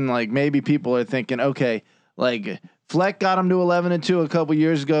Fleck and like maybe people are thinking, okay, like Fleck got him to 11-2 a couple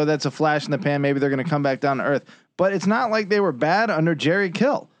years ago. That's a flash in the pan. Maybe they're going to come back down to earth, but it's not like they were bad under Jerry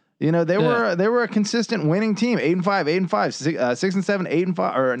Kill. They were a consistent winning team. 8-5, 8-5, 6-7,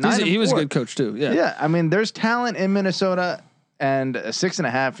 8-5, or 9. He was a good coach too. Yeah. Yeah. I mean, there's talent in Minnesota, and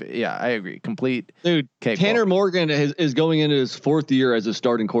 6.5. Yeah, I agree. Complete. Dude, Tanner Morgan is going into his 4th year as a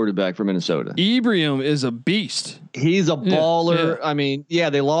starting quarterback for Minnesota. Ibrahim is a beast. He's a baller. Yeah. I mean,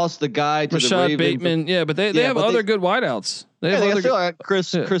 they lost the guy to Rashad the Ravens. Bateman. Yeah, but they have other good wideouts.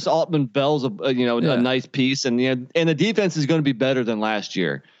 Chris Altman Bell's a nice piece, and and the defense is going to be better than last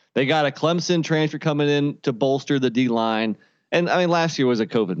year. They got a Clemson transfer coming in to bolster the D line. And I mean, last year was a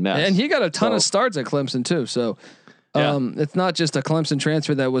COVID mess. And he got a ton of starts at Clemson too. So It's not just a Clemson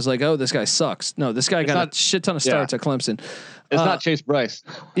transfer that was like, oh, this guy sucks. No, this guy got a shit ton of starts at Clemson. It's not Chase Bryce.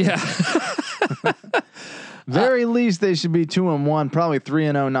 Yeah. Very least they should be 2-1, probably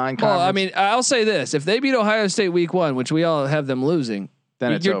 3-0 non-conference. Well, I mean, I'll say this: if they beat Ohio State week 1, which we all have them losing,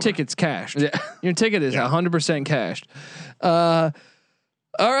 then it's your over. ticket's cashed. Yeah. Your ticket is 100% cashed.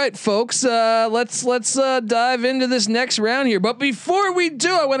 All right, folks, let's dive into this next round here. But before we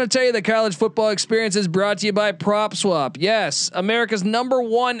do, I want to tell you the college football experience is brought to you by PropSwap. Yes, America's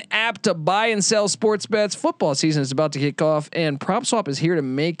 #1 app to buy and sell sports bets. Football season is about to kick off, and PropSwap is here to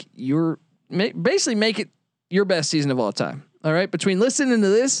make it your best season of all time. All right, between listening to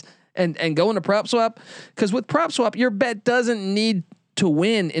this and going to PropSwap, because with PropSwap, your bet doesn't need to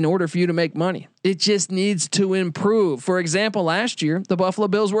win in order for you to make money. It just needs to improve. For example, last year, the Buffalo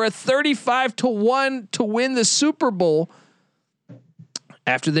Bills were at 35-1 to win the Super Bowl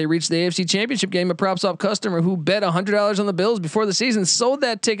after they reached the AFC Championship game. A PropSwap customer who bet $100 on the Bills before the season sold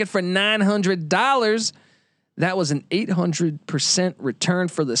that ticket for $900. That was an 800% return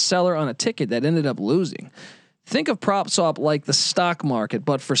for the seller on a ticket that ended up losing. Think of PropSwap like the stock market,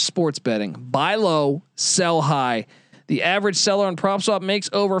 but for sports betting. Buy low, sell high. The average seller on PropSwap makes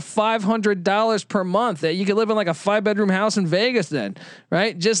over $500 per month. That you could live in like a 5-bedroom house in Vegas then,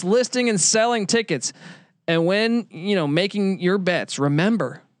 right? Just listing and selling tickets. And when, making your bets,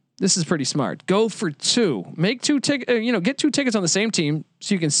 remember, this is pretty smart. Go for 2. Make 2 tickets, get 2 tickets on the same team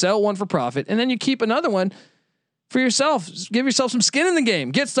so you can sell one for profit, and then you keep another one for yourself. Give yourself some skin in the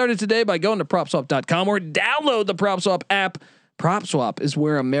game. Get started today by going to PropSwap.com or download the PropSwap app. PropSwap is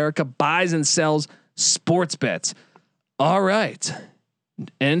where America buys and sells sports bets. All right,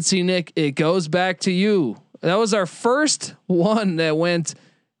 NC Nick, it goes back to you. That was our first one that went,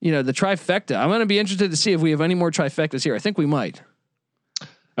 the trifecta. I'm going to be interested to see if we have any more trifectas here. I think we might. All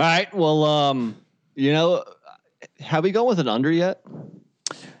right. Well, have we gone with an under yet?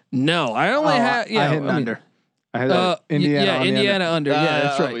 No, I only have. Yeah, I hit an under. I had Indiana. Yeah, Indiana under. Yeah,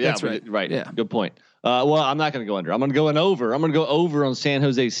 that's right. Yeah, that's right. Right. Yeah. Good point. Well, I'm not going to go under. I'm going to go over. I'm going to go over on San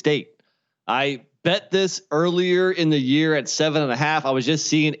Jose State. I bet this earlier in the year at 7.5. I was just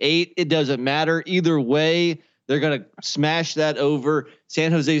seeing 8. It doesn't matter either way. They're going to smash that over.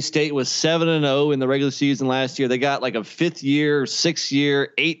 San Jose State was 7-0 in the regular season last year. They got like a 5th year, 6th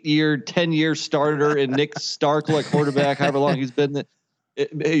year, 8 year, 10 year starter in Nick Starkel at quarterback, however long he's been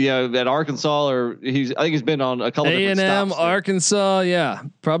at Arkansas, or I think he's been on a couple A&M, different stops Arkansas. Yeah.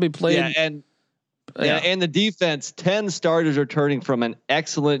 Probably played. Yeah. And the defense, 10 starters are turning from an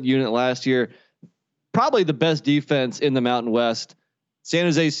excellent unit last year. Probably the best defense in the Mountain West. San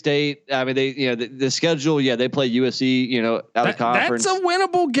Jose State. I mean, they, the schedule. Yeah, they play USC. Out of conference. That's a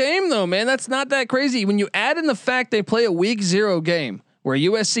winnable game, though, man. That's not that crazy when you add in the fact they play a week 0 game where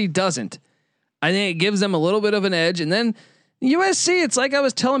USC doesn't. I think it gives them a little bit of an edge. And then USC, it's like I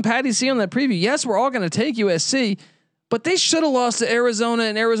was telling Patty C on that preview. Yes, we're all going to take USC, but they should have lost to Arizona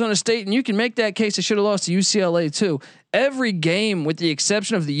and Arizona State, and you can make that case they should have lost to UCLA too. Every game, with the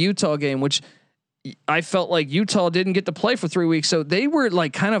exception of the Utah game, which I felt like Utah didn't get to play for 3 weeks. So they were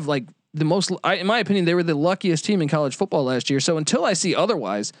like kind of like the most, in my opinion, they were the luckiest team in college football last year. So until I see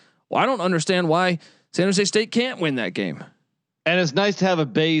otherwise, I don't understand why San Jose State can't win that game. And it's nice to have a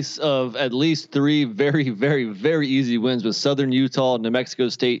base of at least 3 very, very, very easy wins with Southern Utah, New Mexico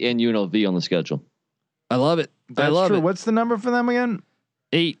State, and UNLV on the schedule. I love it. That's I love true. it. What's the number for them again?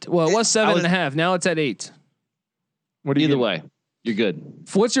 8. Well, it was 7.5. Now it's at 8. What do you Either way, you're good.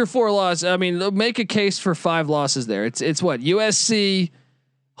 What's your 4 loss? I mean, make a case for 5 losses there. It's what, USC,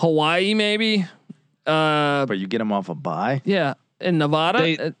 Hawaii, maybe. But you get them off a bye. Yeah, in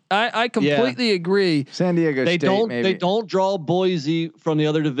Nevada. I completely agree. San Diego State. They don't draw Boise from the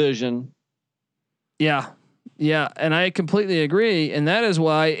other division. Yeah, and I completely agree, and that is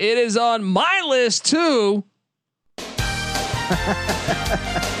why it is on my list too.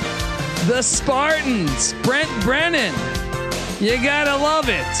 The Spartans, Brent Brennan. You gotta love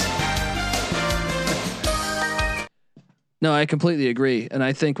it. No, I completely agree, and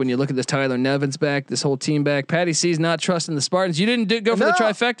I think when you look at this Tyler Nevins back, this whole team back, Patty C's not trusting the Spartans. You didn't go for the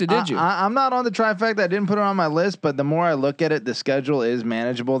trifecta, did you? I'm not on the trifecta. I didn't put it on my list, but the more I look at it, the schedule is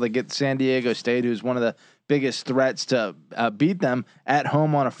manageable. They get San Diego State, who's one of the biggest threats to beat them at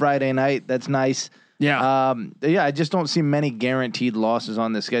home on a Friday night. That's nice. Yeah. I just don't see many guaranteed losses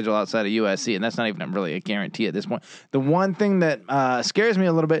on the schedule outside of USC, and that's not even really a guarantee at this point. The one thing that scares me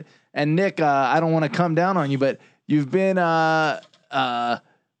a little bit, and Nick, I don't want to come down on you, but you've been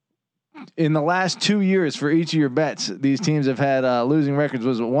in the last 2 years for each of your bets. These teams have had losing records.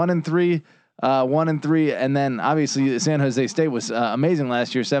 Was it 1-3, 1-3, and then obviously San Jose State was amazing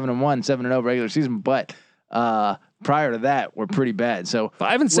last year, 7-1, 7-0 regular season. But prior to that were pretty bad. So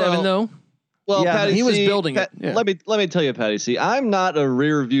 5-7 though. Well, Yeah, Patty he was C, building it. Yeah. Let me tell you, Patty C. I'm not a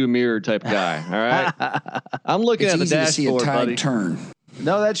rear view mirror type guy. All right, I'm looking It's at the easy to see a dashboard, tide buddy. turn.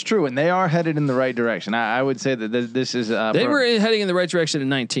 no, that's true, and they are headed in the right direction. I would say that this is They were heading in the right direction in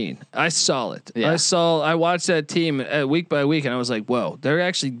 19. I saw it. Yeah. I watched that team week by week, and I was like, "Whoa, they're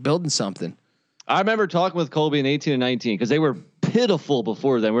actually building something." I remember talking with Colby in 18 and 19 because they were pitiful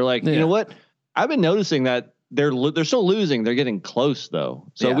before then. We're like, Yeah. you know what? I've been noticing that they're still losing. They're getting close though.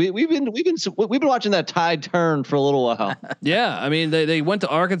 So Yeah. we've been watching that tide turn for a little while. Yeah, I mean they went to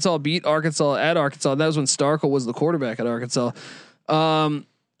Arkansas, beat Arkansas at Arkansas. That was when Starkel was the quarterback at Arkansas.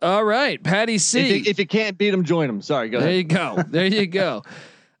 All right, Patty C. If you can't beat them, join them. Sorry, go There ahead. you go. There you go.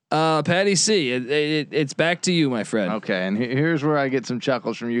 Patty C. It's back to you, my friend. Okay, and here's where I get some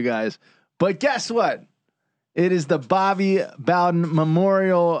chuckles from you guys. But guess what? It is the Bobby Bowden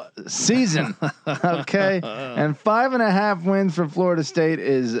Memorial season. Okay, and 5.5 wins for Florida State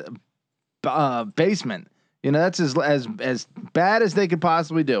is basement. You know, that's as bad as they could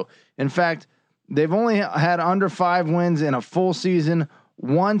possibly do. In fact, they've only had under 5 wins in a full season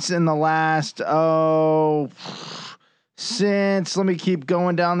once in the last since, let me keep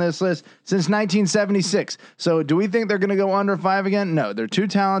going down this list, since 1976. So do we think they're going to go under 5 again? No, they're too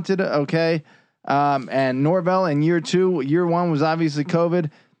talented. Okay. And Norvell in year 2, year 1 was obviously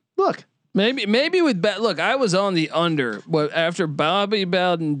COVID. Look, Maybe with look, I was on the under. But after Bobby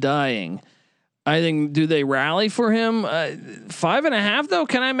Bowden dying, I think do they rally for him? 5.5 though.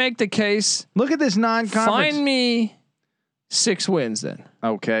 Can I make the case? look at this non-conference. Find me 6 wins then.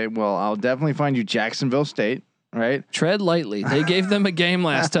 Okay. Well, I'll definitely find you Jacksonville State, right? Tread lightly. They gave them a game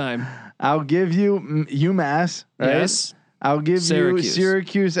last time. I'll give you UMass, right? Yes. I'll give you Syracuse.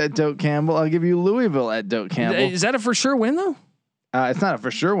 Syracuse at Doak Campbell. I'll give you Louisville at Doak Campbell. Is that a for sure win though? It's not a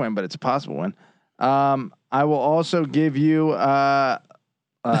for sure win, but it's a possible win. I will also give you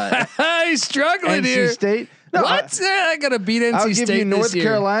He's struggling NC here. State. No, What? I gotta beat NC I'll give State you North this year.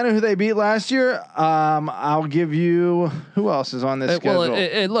 Carolina, who they beat last year. I'll give you who else is on this schedule?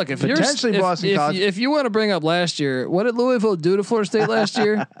 Look, if Potentially you're Boston College. if you want to bring up last year, what did Louisville do to Florida State last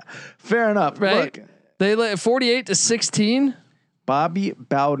year? Fair enough. Right? Look, They let 48-16. Bobby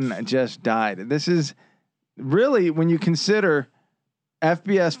Bowden just died. This is really, when you consider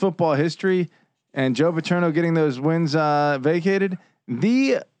FBS football history and Joe Paterno getting those wins vacated,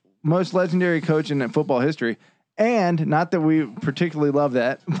 the most legendary coach in football history. And not that we particularly love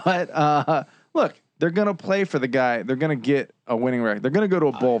that, but look, they're gonna play for the guy. They're gonna get a winning record. They're gonna go to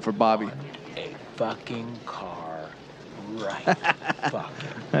a bowl for Bobby. A fucking car, right? Fucking.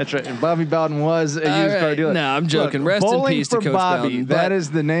 That's right. And Bobby Bowden was a used car dealer. No, I'm joking. Look, Rest in bowling peace to for Coach Bobby. Bowden. That But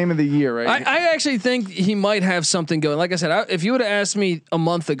is the name of the year, right? I actually think he might have something going. Like I said, if you would have asked me a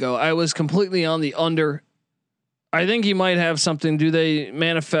month ago, I was completely on the under. I think he might have something. Do they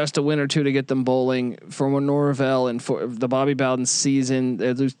manifest a win or two to get them bowling for Norvell and for the Bobby Bowden season?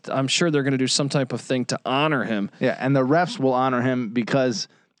 I'm sure they're going to do some type of thing to honor him. Yeah, and the refs will honor him because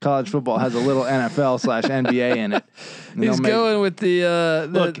college football has a little NFL/NBA in it. And He's they'll make- going with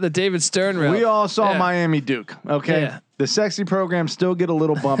the David Stern route. We all saw Yeah. Miami Duke. Okay, Yeah. the sexy programs still get a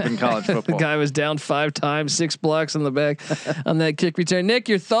little bump in college The football. guy was down 5 times, 6 blocks on the back on that kick return. Nick,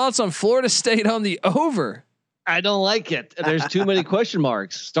 your thoughts on Florida State on the over? I don't like it. There's too many question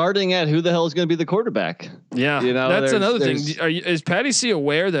marks. Starting at who the hell is going to be the quarterback? Yeah, You know, that's another thing. there's- Is Patty C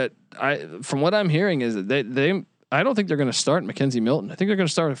aware that from what I'm hearing, is that they I don't think they're going to start Mackenzie Milton. I think they're going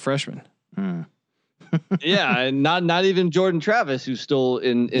to start a freshman. Yeah, and not even Jordan Travis, who's still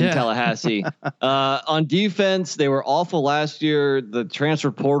in Yeah. Tallahassee. On defense, they were awful last year. The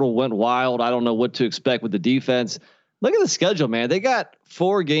transfer portal went wild. I don't know what to expect with the defense. Look at the schedule, man. They got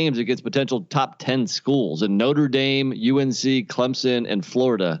 4 games against potential top 10 schools in Notre Dame, UNC, Clemson, and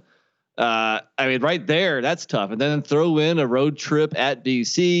Florida. I mean, right there, that's tough. And then throw in a road trip at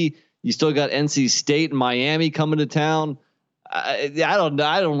BC. You still got NC State and Miami coming to town. I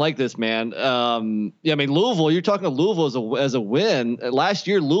don't like this, man. I mean, Louisville. You're talking to Louisville as a win. Last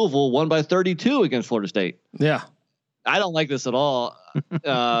year, Louisville won by 32 against Florida State. Yeah, I don't like this at all.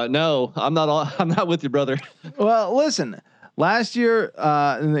 No, I'm not with you, brother. Well, listen, last year,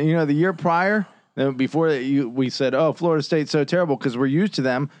 the year prior, before we said, "Oh, Florida State's so terrible," because we're used to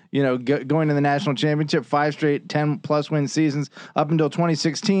them, going to the national championship, 5 straight 10+ win seasons up until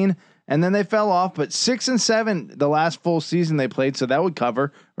 2016, and then they fell off. But 6-7 the last full season they played, so that would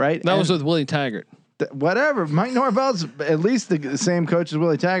cover, right? that was with Willie Taggart. Whatever. Mike Norvell's at least the same coach as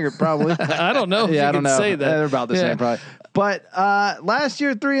Willie Taggart, probably. I don't know. If Yeah, you I don't can know. say that. They're about the same, probably. But last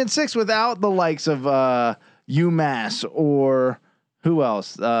year, 3-6 without the likes of UMass or Who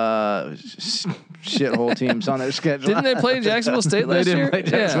else? Shithole teams on their schedule. Didn't they play Jacksonville State last They year? didn't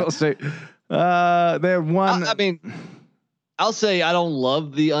play Jacksonville State. They have one. I mean, I'll say I don't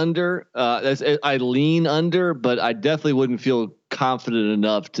love the under. I lean under, but I definitely wouldn't feel confident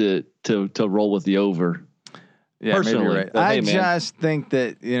enough to roll with the over. Yeah, maybe personally, you're right. but I hey, man. just think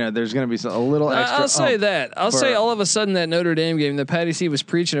that there's going to be a little extra. I'll say that. I'll say for- all of a sudden that Notre Dame game that Patty C was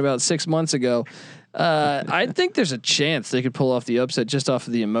preaching about 6 months ago. I think there's a chance they could pull off the upset just off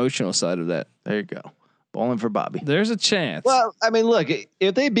of the emotional side of that. There you go. Bowling for Bobby. There's a chance. Well, I mean, look,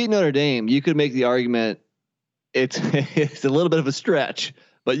 if they beat Notre Dame, you could make the argument. It's a little bit of a stretch,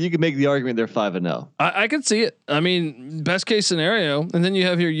 but you could make the argument they're 5-0. I could see it. I mean, best case scenario, and then you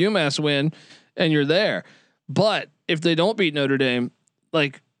have your UMass win, and you're there. But if they don't beat Notre Dame,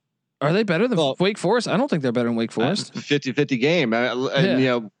 like, are they better than Wake Forest? I don't think they're better than Wake Forest. 50-50 game,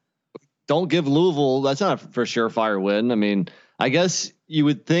 and don't give Louisville. That's not a for surefire win. I mean, I guess you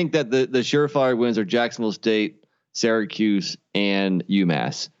would think that the surefire wins are Jacksonville State, Syracuse, and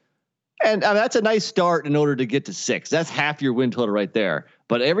UMass. And I mean, that's a nice start in order to get to 6. That's half your win total right there.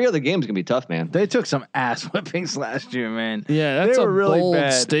 But every other game is gonna be tough, man. They took some ass whippings last year, man. Yeah, that's They a were really bold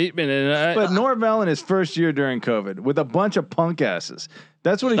bad. statement. And But Norvell in his first year during COVID with a bunch of punk asses.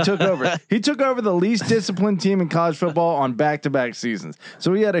 That's what he took over. He took over the least disciplined team in college football on back-to-back seasons.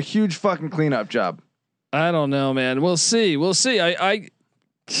 So he had a huge fucking cleanup job. I don't know, man. We'll see. We'll see. I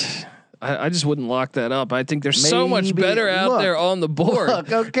just wouldn't lock that up. I think there's so much Maybe- better out look, there on the board.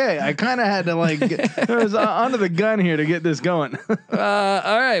 Look, okay, I kind of had to I was under the gun here to get this going. All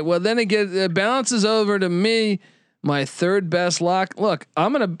right. Well, then it bounces over to me, my third best lock. Look,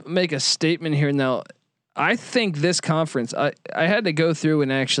 I'm gonna make a statement here now. I think this conference, I had to go through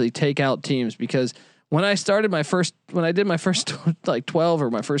and actually take out teams because when I did my first like 12 or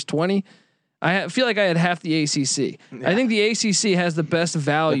my first 20, I feel like I had half the ACC. Yeah. I think the ACC has the best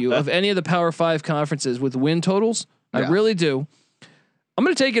value of any of the Power 5 conferences with win totals. Yeah. I really do. I'm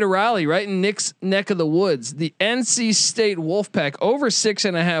going to take it to Raleigh, right in Nick's neck of the woods. The NC State Wolfpack over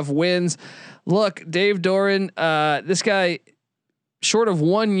 6.5 wins. Look, Dave Doran, this guy, short of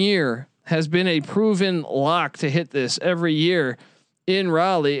 1 year, has been a proven lock to hit this every year in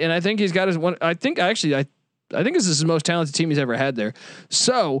Raleigh, and I think he's got his one. I think this is his most talented team he's ever had there.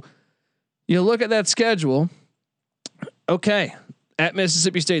 So you look at that schedule. Okay, at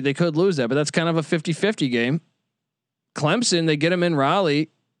Mississippi State they could lose that, but that's kind of a 50-50 game. Clemson, they get them in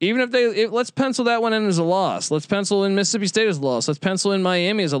Raleigh. Even if let's pencil that one in as a loss. Let's pencil in Mississippi State as a loss. Let's pencil in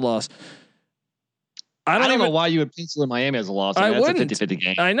Miami as a loss. I don't know why you would pencil in Miami as a loss. I mean, that's a 50-50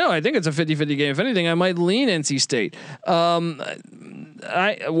 game. I know. I think it's a 50-50 game. If anything, I might lean NC State. Where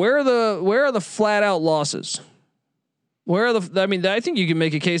are the flat out losses? I think you can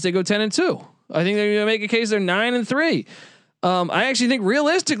make a case they go 10-2. I think they're going to make a case they're 9-3. I actually think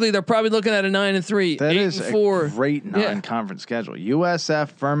realistically they're probably looking at a 9-3. That 8 is and 4. a great non-conference schedule. USF,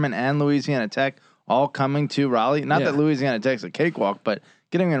 Furman, and Louisiana Tech all coming to Raleigh. Not that Louisiana Tech's a cakewalk, but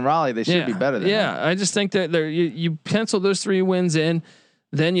getting in Raleigh, they should be better than that. I just think that you pencil those 3 wins in,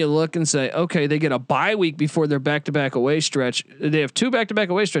 then you look and say, okay, they get a bye week before their back-to-back away stretch. They have 2 back-to-back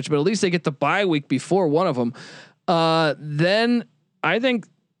away stretch, but at least they get the bye week before one of them. Then I think,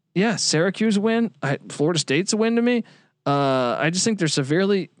 Syracuse win. Florida State's a win to me. I just think they're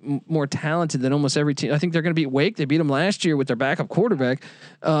severely more talented than almost every team. I think they're going to beat Wake. They beat them last year with their backup quarterback.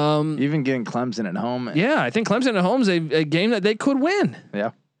 Even getting Clemson at home. Yeah, I think Clemson at home is a game that they could win.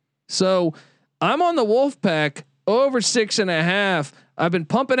 Yeah. So I'm on the Wolfpack over 6.5. I've been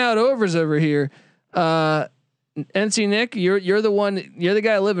pumping out overs over here. NC Nick, you're the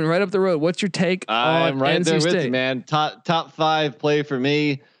guy living right up the road. What's your take on I'm right NC there State? with you, man. Top 5 play for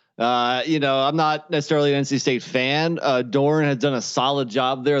me. I'm not necessarily an NC State fan. Doran has done a solid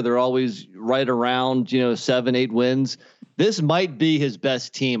job there. They're always right around, 7-8 wins. This might be his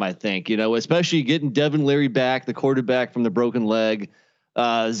best team, I think, especially getting Devin Leary back, the quarterback from the broken leg.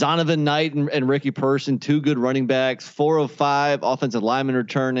 Zonovan Knight and Ricky Person, 2 good running backs, 4 of 5 offensive linemen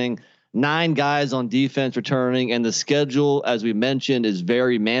returning, 9 guys on defense returning, and the schedule, as we mentioned, is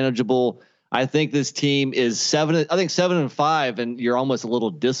very manageable. I think this team is 7-5, and you're almost a little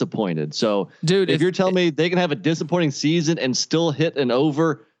disappointed. So, dude, if you're telling me they can have a disappointing season and still hit an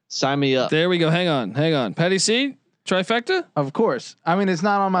over, sign me up. There we go. Hang on. Patty C, trifecta? Of course. I mean, it's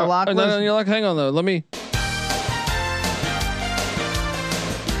not on my lock list. Not on your lock. Hang on though. Let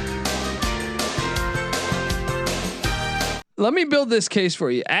me build this case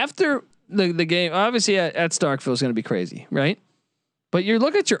for you. After the game, obviously at Starkville is going to be crazy, right? But you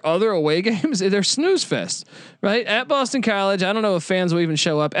look at your other away games; they're snooze fest, right? At Boston College, I don't know if fans will even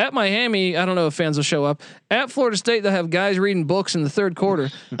show up. At Miami, I don't know if fans will show up. At Florida State, they'll have guys reading books in the third quarter,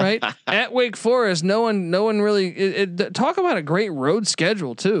 right? At Wake Forest, no one really. Talk about a great road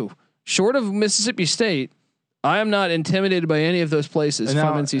schedule too. Short of Mississippi State, I am not intimidated by any of those places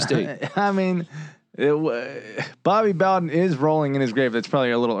from NC State. I mean, Bobby Bowden is rolling in his grave. That's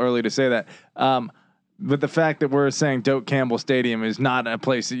probably a little early to say that. But the fact that we're saying Doak Campbell Stadium is not a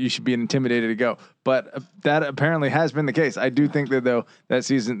place that you should be intimidated to go, but that apparently has been the case. I do think that though that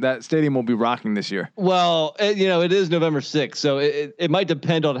stadium will be rocking this year. Well, it is November 6th, so it might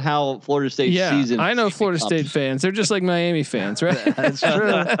depend on how Florida State season. I know Florida State fans; they're just like Miami fans, right? That's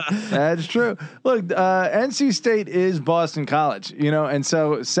true. That's true. Look, NC State is Boston College, and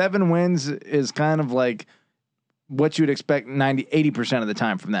so 7 wins is kind of like what you'd expect 80% of the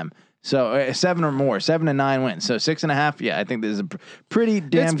time from them. So 7 or more, 7 to 9 wins. So 6.5. Yeah, I think this is a pretty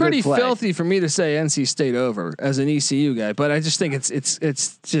damn. It's pretty good play. filthy for me to say NC State over as an ECU guy, but I just think it's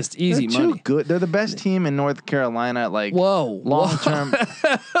just easy They're money. Too good. They're the best team in North Carolina. Like long term.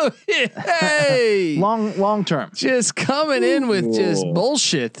 Hey, long term. Just coming in with just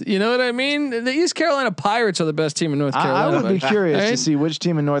bullshit. You know what I mean? The East Carolina Pirates are the best team in North Carolina. I would be curious right? to see which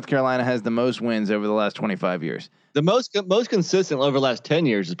team in North Carolina has the most wins over the last 25 years. The most consistent over the last 10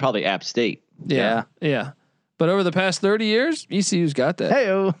 years is probably App State. Yeah. But over the past 30 years, ECU's got that.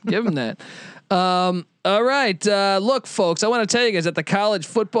 Hey-o. Give them that. All right. Look, folks, I want to tell you guys that the college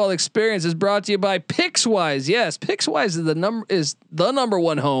football experience is brought to you by Pickswise. Yes, Pickswise is the number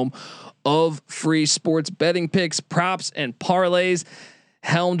one home of free sports betting picks, props, and parlays.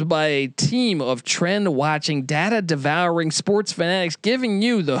 Helmed by a team of trend watching, data devouring sports fanatics, giving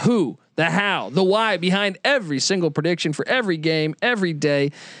you the who, the how, the why behind every single prediction for every game, every day,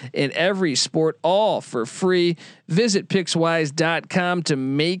 in every sport, all for free. Visit Pickswise.com to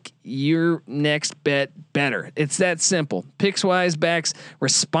make your next bet better. It's that simple. Pickswise backs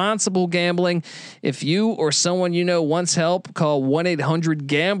responsible gambling. If you or someone you know wants help, call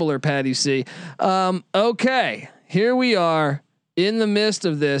 1-800-GAMBLER, Patty C. Okay, here we are. In the midst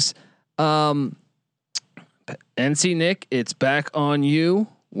of this, NC Nick, it's back on you.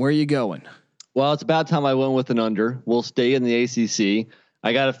 Where are you going? Well, it's about time I went with an under. We'll stay in the ACC.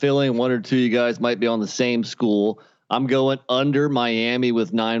 I got a feeling 1 or 2 of you guys might be on the same school. I'm going under Miami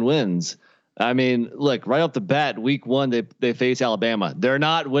with 9 wins. I mean, look, right off the bat, week 1, they face Alabama. They're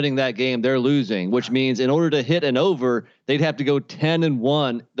not winning that game. They're losing, which means in order to hit an over, they'd have to go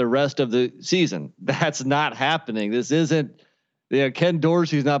 10-1 the rest of the season. That's not happening. This isn't. Yeah, Ken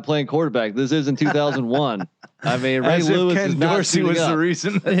Dorsey's not playing quarterback. This isn't 2001. I mean, Ray Lewis Ken is not Dorsey was the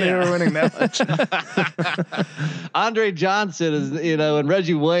reason that they were winning that much. Andre Johnson is, and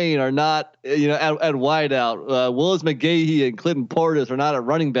Reggie Wayne are not, at wideout. Willis McGahee and Clinton Portis are not at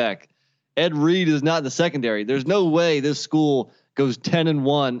running back. Ed Reed is not in the secondary. There's no way this school goes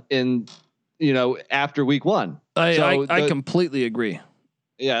 10-1 in, after week 1. I completely agree.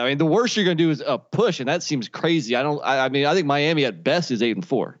 Yeah, I mean, the worst you're going to do is a push, and that seems crazy. I think Miami at best is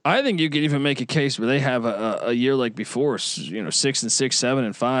 8-4. I think you could even make a case where they have a year like before, 6-6,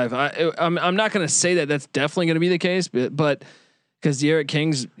 7-5. I'm not going to say that that's definitely going to be the case, but because De'Aaron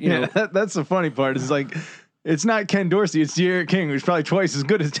King's, that's the funny part. Is like it's not Ken Dorsey, it's De'Aaron King, who's probably twice as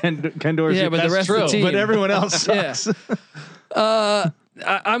good as Ken Dorsey. Yeah, but the rest of the team, but everyone else sucks.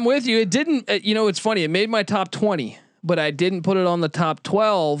 I'm with you. It didn't. It's funny. It made my top 20. But I didn't put it on the top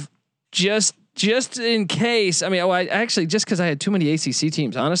 12 just in case. I mean, I actually, just cause I had too many ACC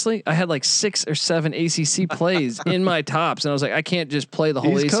teams, honestly, I had like 6 or 7 ACC plays in my tops. And I was like, I can't just play the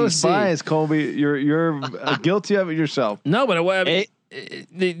whole East ACC. Coast bias, Colby. You're guilty of it yourself. No, but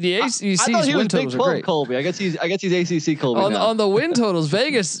the ACC's win totals are great. Colby. I guess he's ACC Colby on the win totals.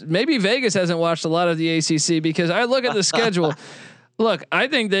 Vegas hasn't watched a lot of the ACC because I look at the schedule. Look, I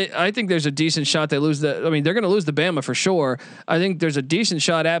think there's a decent shot they lose that. I mean, they're going to lose the Bama for sure. I think there's a decent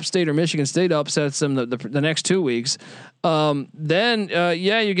shot App State or Michigan State upsets them the next 2 weeks. Then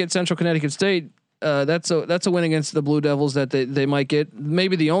you get Central Connecticut State. That's a win against the Blue Devils that they might get.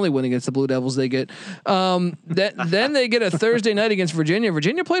 Maybe the only win against the Blue Devils they get. Then they get a Thursday night against Virginia.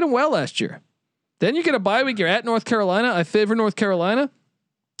 Virginia played them well last year. Then you get a bye week. You're at North Carolina. I favor North Carolina.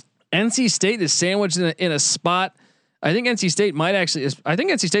 NC State is sandwiched in a spot. I think NC State might actually. I think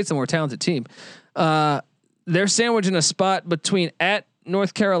NC State's the more talented team. They're sandwiched in a spot between at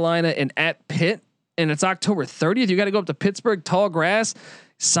North Carolina and at Pitt, and it's October 30th. You got to go up to Pittsburgh, tall grass.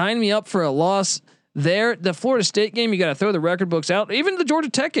 Sign me up for a loss there. The Florida State game, you got to throw the record books out. Even the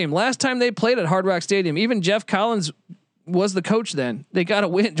Georgia Tech game, last time they played at Hard Rock Stadium, even Jeff Collins was the coach then. They got to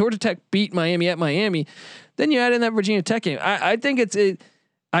win. Georgia Tech beat Miami at Miami. Then you add in that Virginia Tech game. I think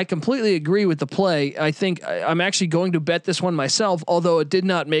I completely agree with the play. I think I'm actually going to bet this one myself, although it did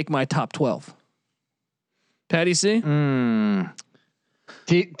not make my top 12. Patty C?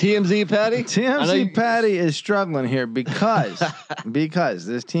 TMZ Patty? TMZ Patty is struggling here because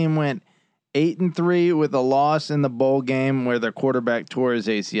this team went 8-3 with a loss in the bowl game where their quarterback tore his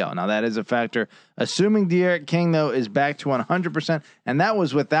ACL. Now that is a factor. Assuming De'Aaron King though is back to 100%, and that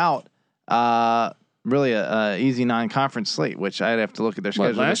was without really a easy non-conference slate, which I'd have to look at their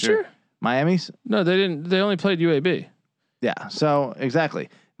schedule. Last year? Miami's? No, they didn't. They only played UAB. Yeah. So exactly.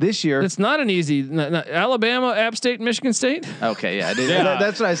 This year, it's not an easy. Alabama, App State, Michigan State. Okay, yeah,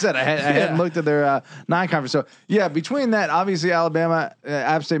 that's what I said. I hadn't looked at their non-conference. So yeah, between that, obviously Alabama,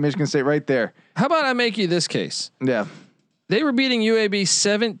 App State, Michigan State, right there. How about I make you this case? Yeah, they were beating UAB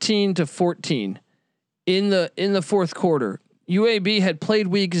 17-14 in the fourth quarter. UAB had played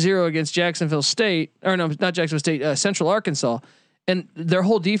week 0 against Jacksonville State, or no, not Jacksonville State, Central Arkansas, and their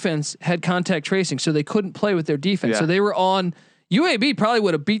whole defense had contact tracing, so they couldn't play with their defense. Yeah. So they were on. UAB probably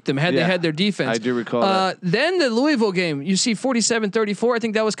would have beat them had they had their defense. I do recall that. Then the Louisville game, you see 47-34. I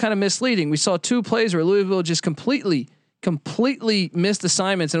think that was kind of misleading. We saw 2 plays where Louisville just completely missed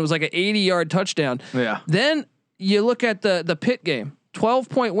assignments, and it was like an 80-yard touchdown. Yeah. Then you look at the Pitt game,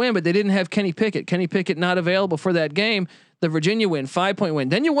 12-point win, but they didn't have Kenny Pickett. Kenny Pickett not available for that game. The Virginia win, 5-point win.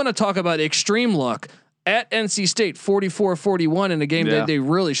 Then you want to talk about extreme luck. At NC State, 44-41 in a game that they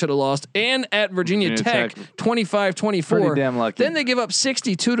really should have lost, and at Virginia Tech, 25-24. Pretty damn lucky. Then they give up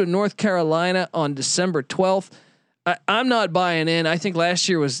 62 to North Carolina on December 12th. I'm not buying in. I think last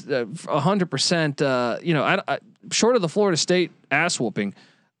year was 100%. Short of the Florida State ass whooping,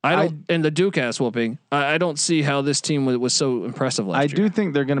 and the Duke ass whooping. I don't see how this team was so impressive last year. I do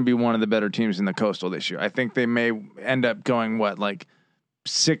think they're going to be one of the better teams in the Coastal this year. I think they may end up going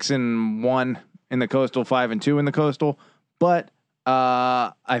 6-1. In the Coastal, 5-2 in the Coastal, but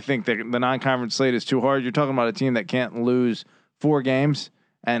I think that the non-conference slate is too hard. You're talking about a team that can't lose 4 games,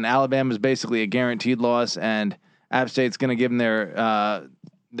 and Alabama's basically a guaranteed loss, and App State's going to give them their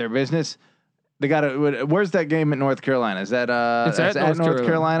business. They got to. Where's that game at North Carolina? Is that it's at North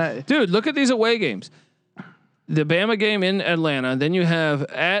Carolina? Dude, look at these away games. The Bama game in Atlanta, then you have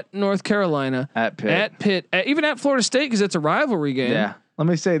at North Carolina, at Pitt, even at Florida State because it's a rivalry game. Yeah. Let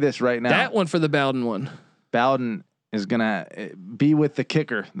me say this right now. That one for the Bowden one. Bowden is gonna be with the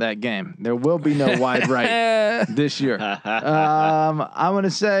kicker that game. There will be no wide right this year. I'm gonna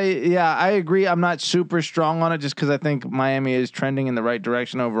say, yeah, I agree. I'm not super strong on it just because I think Miami is trending in the right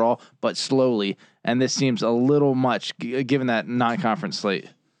direction overall, but slowly. And this seems a little much given that non-conference slate.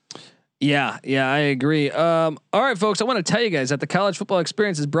 Yeah, I agree. All right, folks, I want to tell you guys that the College Football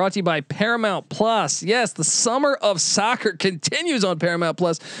Experience is brought to you by Paramount Plus. Yes, the summer of soccer continues on Paramount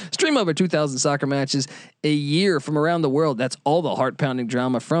Plus. Stream over 2,000 soccer matches a year from around the world. That's all the heart-pounding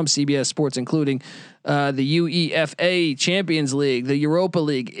drama from CBS Sports, including the UEFA Champions League, the Europa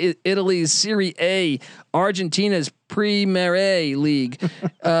League, Italy's Serie A, Argentina's Primera League,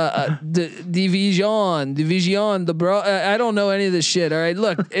 the Division, I don't know any of this shit. All right,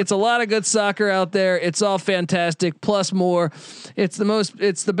 look, it's a lot of good soccer out there. It's all fantastic, plus more. It's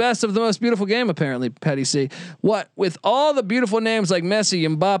the best of the most beautiful game, apparently, Patty C. What with all the beautiful names like Messi,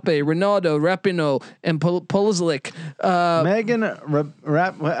 Mbappe, Ronaldo, Rapinoe, and Pulisic. Megan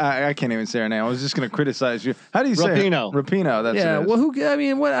I can't even say her name. I was just going to criticize you. How do you say Rapinoe? Rapinoe. That's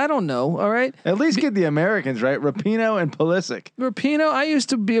Well, I don't know. All right. At least get the Americans right. Rapinoe and Pulisic. Rapinoe. I used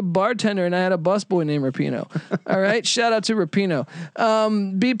to be a bartender and I had a busboy named Rapinoe. All right. Shout out to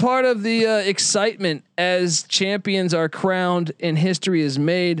Rapinoe. Be part of the excitement as champions are crowned and history is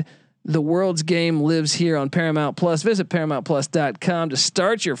made. The world's game lives here on Paramount Plus. Visit ParamountPlus.com to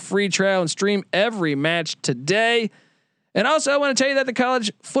start your free trial and stream every match today. And also, I want to tell you that the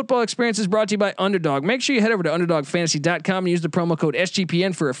College Football Experience is brought to you by Underdog. Make sure you head over to UnderdogFantasy.com and use the promo code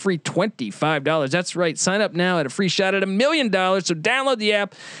SGPN for a free $25. That's right. Sign up now at a free shot at $1 million. So download the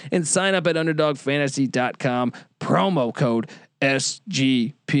app and sign up at UnderdogFantasy.com. Promo code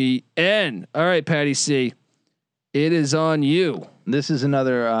SGPN. All right, Patty C. It is on you. This is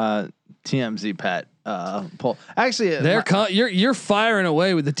another TMZ Pat poll. Actually, you're firing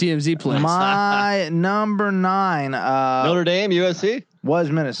away with the TMZ plays. My number 9 Notre Dame, USC was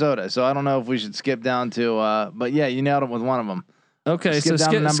Minnesota. So I don't know if we should skip down to but yeah, you nailed it with one of them. Okay, skip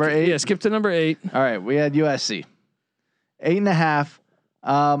down to number 8. Yeah, skip to number 8. All right, we had USC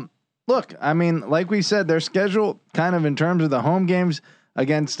 8.5. Look, I mean, like we said, their schedule kind of in terms of the home games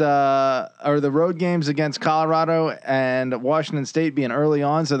against or the road games against Colorado and Washington State being early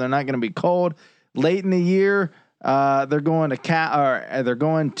on, so they're not going to be cold. Late in the year, They're going to they're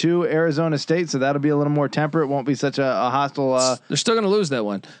going to Arizona State, so that'll be a little more temperate. Won't be such a hostile. They're still going to lose that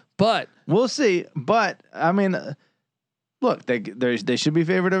one, but we'll see. But I mean, look, they should be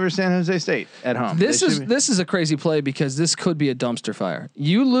favored over San Jose State at home. This is a crazy play because this could be a dumpster fire.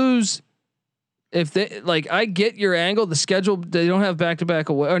 You lose. If they I get your angle. The schedule, they don't have back-to-back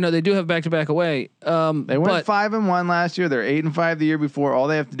away. Or no, they do have back-to-back away. They went 5-1 last year. They're 8-5 the year before. All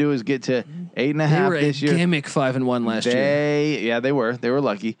they have to do is get to 8.5 this year. They were a gimmick 5-1 last year. Yeah, they were. They were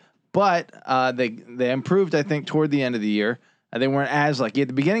lucky, but they improved. I think toward the end of the year, they weren't as lucky at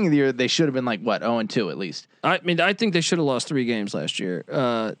the beginning of the year. They should have been 0-2 at least. I mean, I think they should have lost 3 games last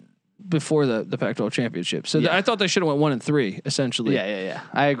year. Before the Pac-12 championship, so I thought they should have went 1-3 essentially. Yeah.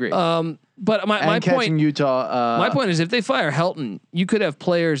 I agree. But my point, Utah. My point is, if they fire Helton, you could have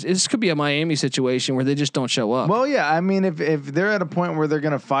players. This could be a Miami situation where they just don't show up. Well, yeah. I mean, if they're at a point where they're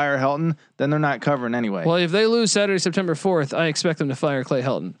going to fire Helton, then they're not covering anyway. Well, if they lose Saturday, September 4th, I expect them to fire Clay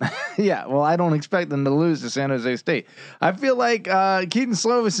Helton. Yeah. Well, I don't expect them to lose to San Jose State. I feel like Keaton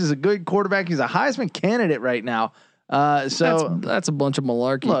Slovis is a good quarterback. He's a Heisman candidate right now. So that's a bunch of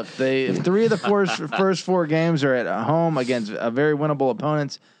malarkey. Look, 3 of the first 4 games are at home against very winnable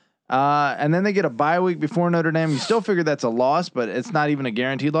opponents. And then they get a bye week before Notre Dame. You still figure that's a loss, but it's not even a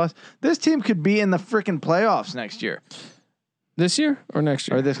guaranteed loss. This team could be in the freaking playoffs next year. This year or next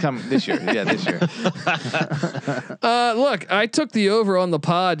year? Or this year. Yeah, this year. Look, I took the over on the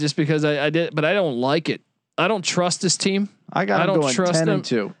pod just because I did, but I don't like it. I don't trust this team. I don't going trust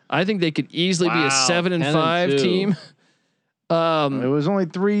 10-2. I think they could easily be a 7-5 team. It was only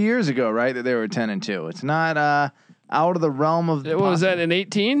 3 years ago, right, that they were 10-2. It's not out of the realm of. What was that in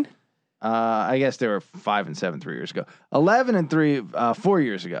 18? I guess they were 5-7 3 years ago. 11-3 4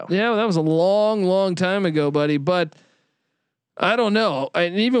 years ago. Yeah, well, that was a long time ago, buddy. But I don't know.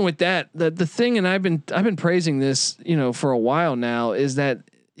 And even with that, the thing, and I've been praising this, for a while now, is that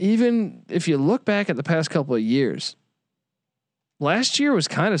even if you look back at the past couple of years. Last year was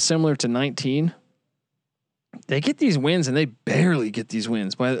kind of similar to 19. They get these wins and they barely get these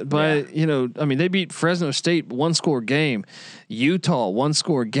wins by they beat Fresno State 1-score game, Utah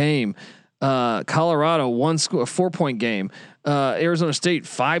 1-score game, Colorado 4-point game, Arizona State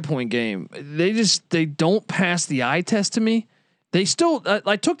 5-point game. They don't pass the eye test to me. They still,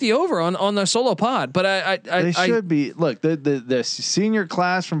 I took the over on the solo pod, but they should be. Look, the senior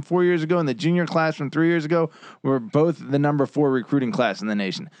class from 4 years ago and the junior class from 3 years ago were both the number 4 recruiting class in the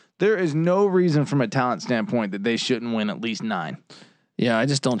nation. There is no reason from a talent standpoint that they shouldn't win at least 9. Yeah, I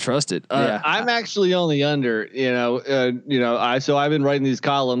just don't trust it. I'm actually on the under. I've been writing these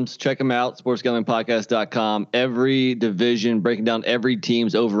columns. Check them out. SportsGamblingPodcast.com. Every division, breaking down every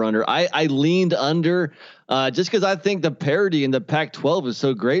team's over under. I leaned under. Just because I think the parity in the Pac-12 is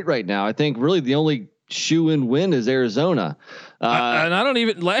so great right now. I think really the only shoe-in win is Arizona. And I don't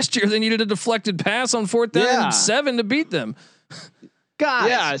even. Last year they needed a deflected pass on 4th down and 7 to beat them. Guys,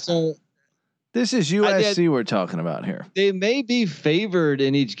 yeah. So this is USC we're talking about here. They may be favored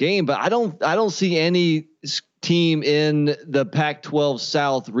in each game, but I don't see any team in the Pac-12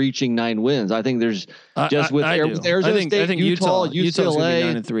 South reaching 9 wins. I think there's just with Arizona State, I think Utah,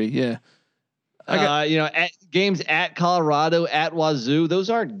 UCLA 9-3. Yeah. Games at Colorado, at Wazoo,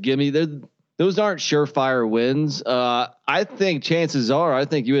 those aren't gimme. Those aren't surefire wins. I think chances are,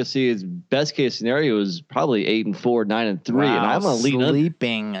 USC's best case scenario is probably 8-4, 9-3, wow, and I'm gonna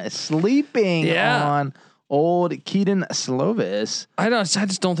lean sleeping on old Keaton Slovis. I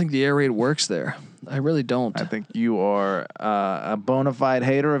just don't think the air raid works there. I really don't. I think you are a bona fide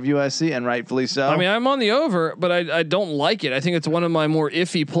hater of USC, and rightfully so. I mean, I'm on the over, but I don't like it. I think it's one of my more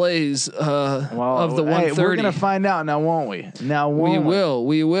iffy plays of the 130. We're gonna find out now, won't we?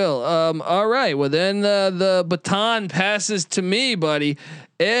 We will. All right. Well, then the baton passes to me, buddy,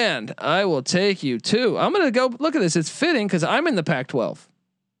 and I will take you to. I'm gonna go look at this. It's fitting because I'm in the Pac-12.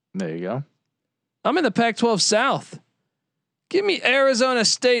 There you go. I'm in the Pac-12 South. Give me Arizona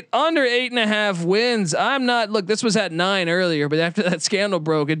State under 8.5 wins. I'm not. Look, this was at 9 earlier, but after that scandal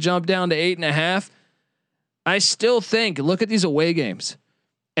broke, it jumped down to 8.5. I still think. Look at these away games: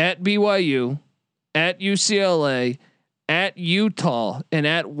 at BYU, at UCLA, at Utah, and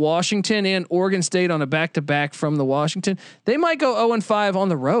at Washington and Oregon State on a back-to-back from the Washington. They might go 0-5 on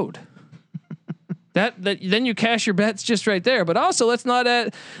the road. That then you cash your bets just right there. But also let's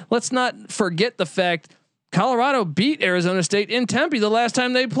not forget the fact. Colorado beat Arizona State in Tempe the last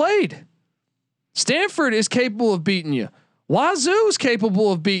time they played. Stanford is capable of beating you. Wazoo is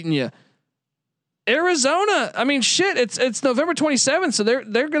capable of beating you. Arizona, I mean, shit. It's November 27th, so they're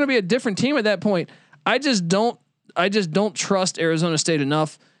going to be a different team at that point. I just don't trust Arizona State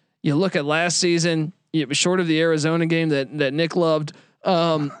enough. You look at last season. short of the Arizona game that Nick loved.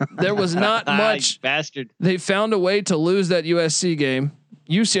 There was not much. Bastard. They found a way to lose that USC game.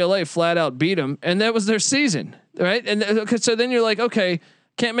 UCLA flat out beat them, and that was their season, right? And so then you're like, okay,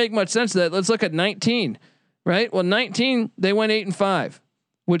 can't make much sense of that. Let's look at 19, right? Well, 19 they went 8-5,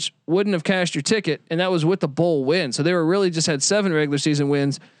 which wouldn't have cashed your ticket, and that was with the bowl win. So they were really just had 7 regular season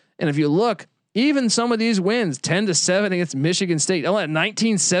wins. And if you look, even some of these wins, 10-7 against Michigan State, a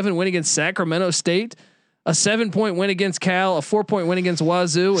 19-7 win against Sacramento State, a 7-point win against Cal, a 4-point win against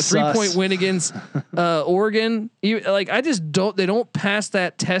Wazoo, a 3-point win against Oregon. Like I just don't, they don't pass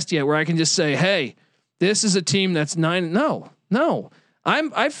that test yet where I can just say, hey, this is a team that's 9. No.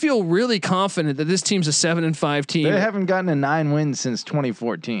 I feel really confident that this team's a 7-5 team. They haven't gotten a 9 wins since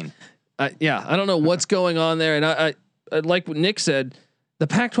 2014. Yeah, I don't know what's going on there. And I like what Nick said, the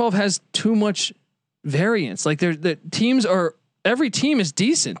Pac-12 has too much variance. Like the teams are, every team is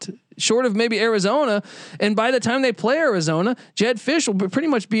decent, short of maybe Arizona. And by the time they play Arizona, Jed Fish will pretty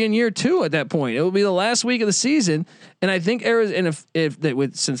much be in year 2 at that point. It will be the last week of the season. And I think Arizona, and if they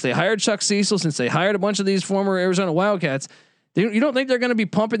would, since they hired Chuck Cecil, since they hired a bunch of these former Arizona Wildcats, you don't think they're going to be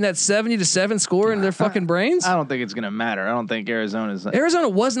pumping that 70-7 score in their fucking brains? I don't think it's going to matter. I don't think Arizona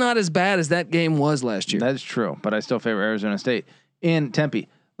was not as bad as that game was last year. That's true, but I still favor Arizona State in Tempe.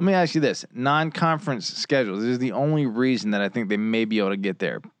 Let me ask you this: non-conference schedules. This is the only reason that I think they may be able to get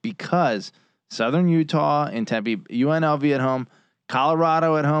there, because Southern Utah in Tempe, UNLV at home,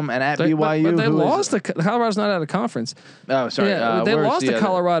 Colorado at home, and at BYU. But they lost. Colorado's not out of conference. Oh, sorry. Yeah, they lost to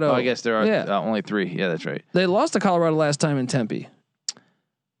Colorado. Oh, I guess there are only 3. Yeah, that's right. They lost to Colorado last time in Tempe.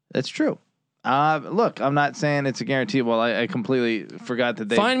 That's true. Look, I'm not saying it's a guarantee. Well, I completely forgot that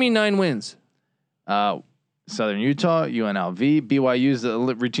they find me 9 wins. Southern Utah, UNLV, BYU's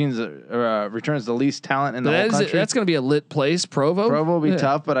returns the least talent in the whole country. That's going to be a lit place. Provo will be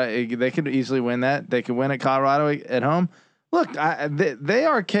tough, but they could easily win that. They could win at Colorado at home. Look, they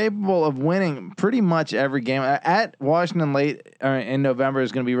are capable of winning pretty much every game. At Washington late in November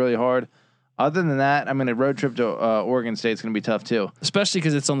is going to be really hard. Other than that, I mean, a road trip to Oregon State is going to be tough too, especially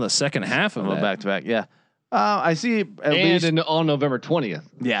because it's on the second half of back to back. Yeah. I see at least on November 20th.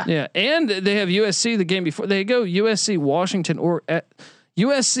 Yeah. And they have USC the game before. They go USC, Washington, or at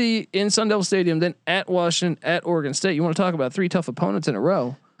USC in Sun Devil Stadium, then at Washington, at Oregon State. You want to talk about 3 tough opponents in a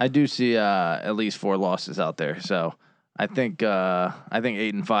row? I do see at least 4 losses out there. So I think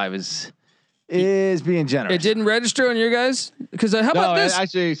 8-5 is being generous. It didn't register on your guys, because how about this?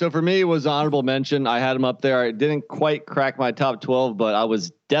 Actually, so for me, it was honorable mention. I had them up there. I didn't quite crack my top 12, but I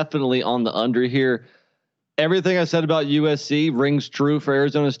was definitely on the under here. Everything I said about USC rings true for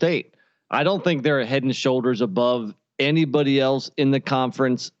Arizona State. I don't think they're head and shoulders above anybody else in the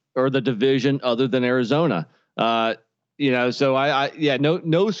conference or the division other than Arizona. So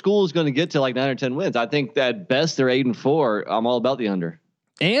no school is going to get to like 9 or 10 wins. I think that at best they're 8-4. I'm all about the under.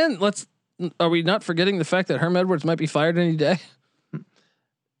 And are we not forgetting the fact that Herm Edwards might be fired any day?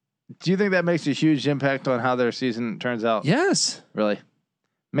 Do you think that makes a huge impact on how their season turns out? Yes. Really?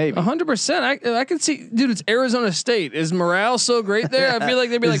 Maybe 100%. I can see, dude. It's Arizona State. Is morale so great there? I feel like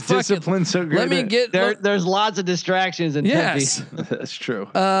they'd be like, "Fuck discipline so great." Let me get there's lots of distractions in Tempe. That's true.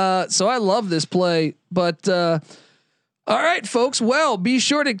 So I love this play, but all right, folks. Well, be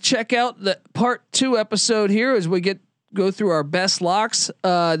sure to check out the part 2 episode here as we go through our best locks.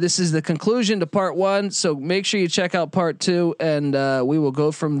 This is the conclusion to part 1, so make sure you check out part 2, and we will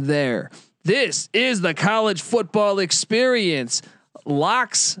go from there. This is the college football experience.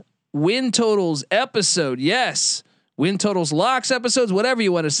 Locks, win totals episode. Yes. Win totals, locks episodes, whatever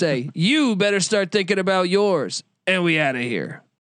you want to say. You better start thinking about yours. And we out of here.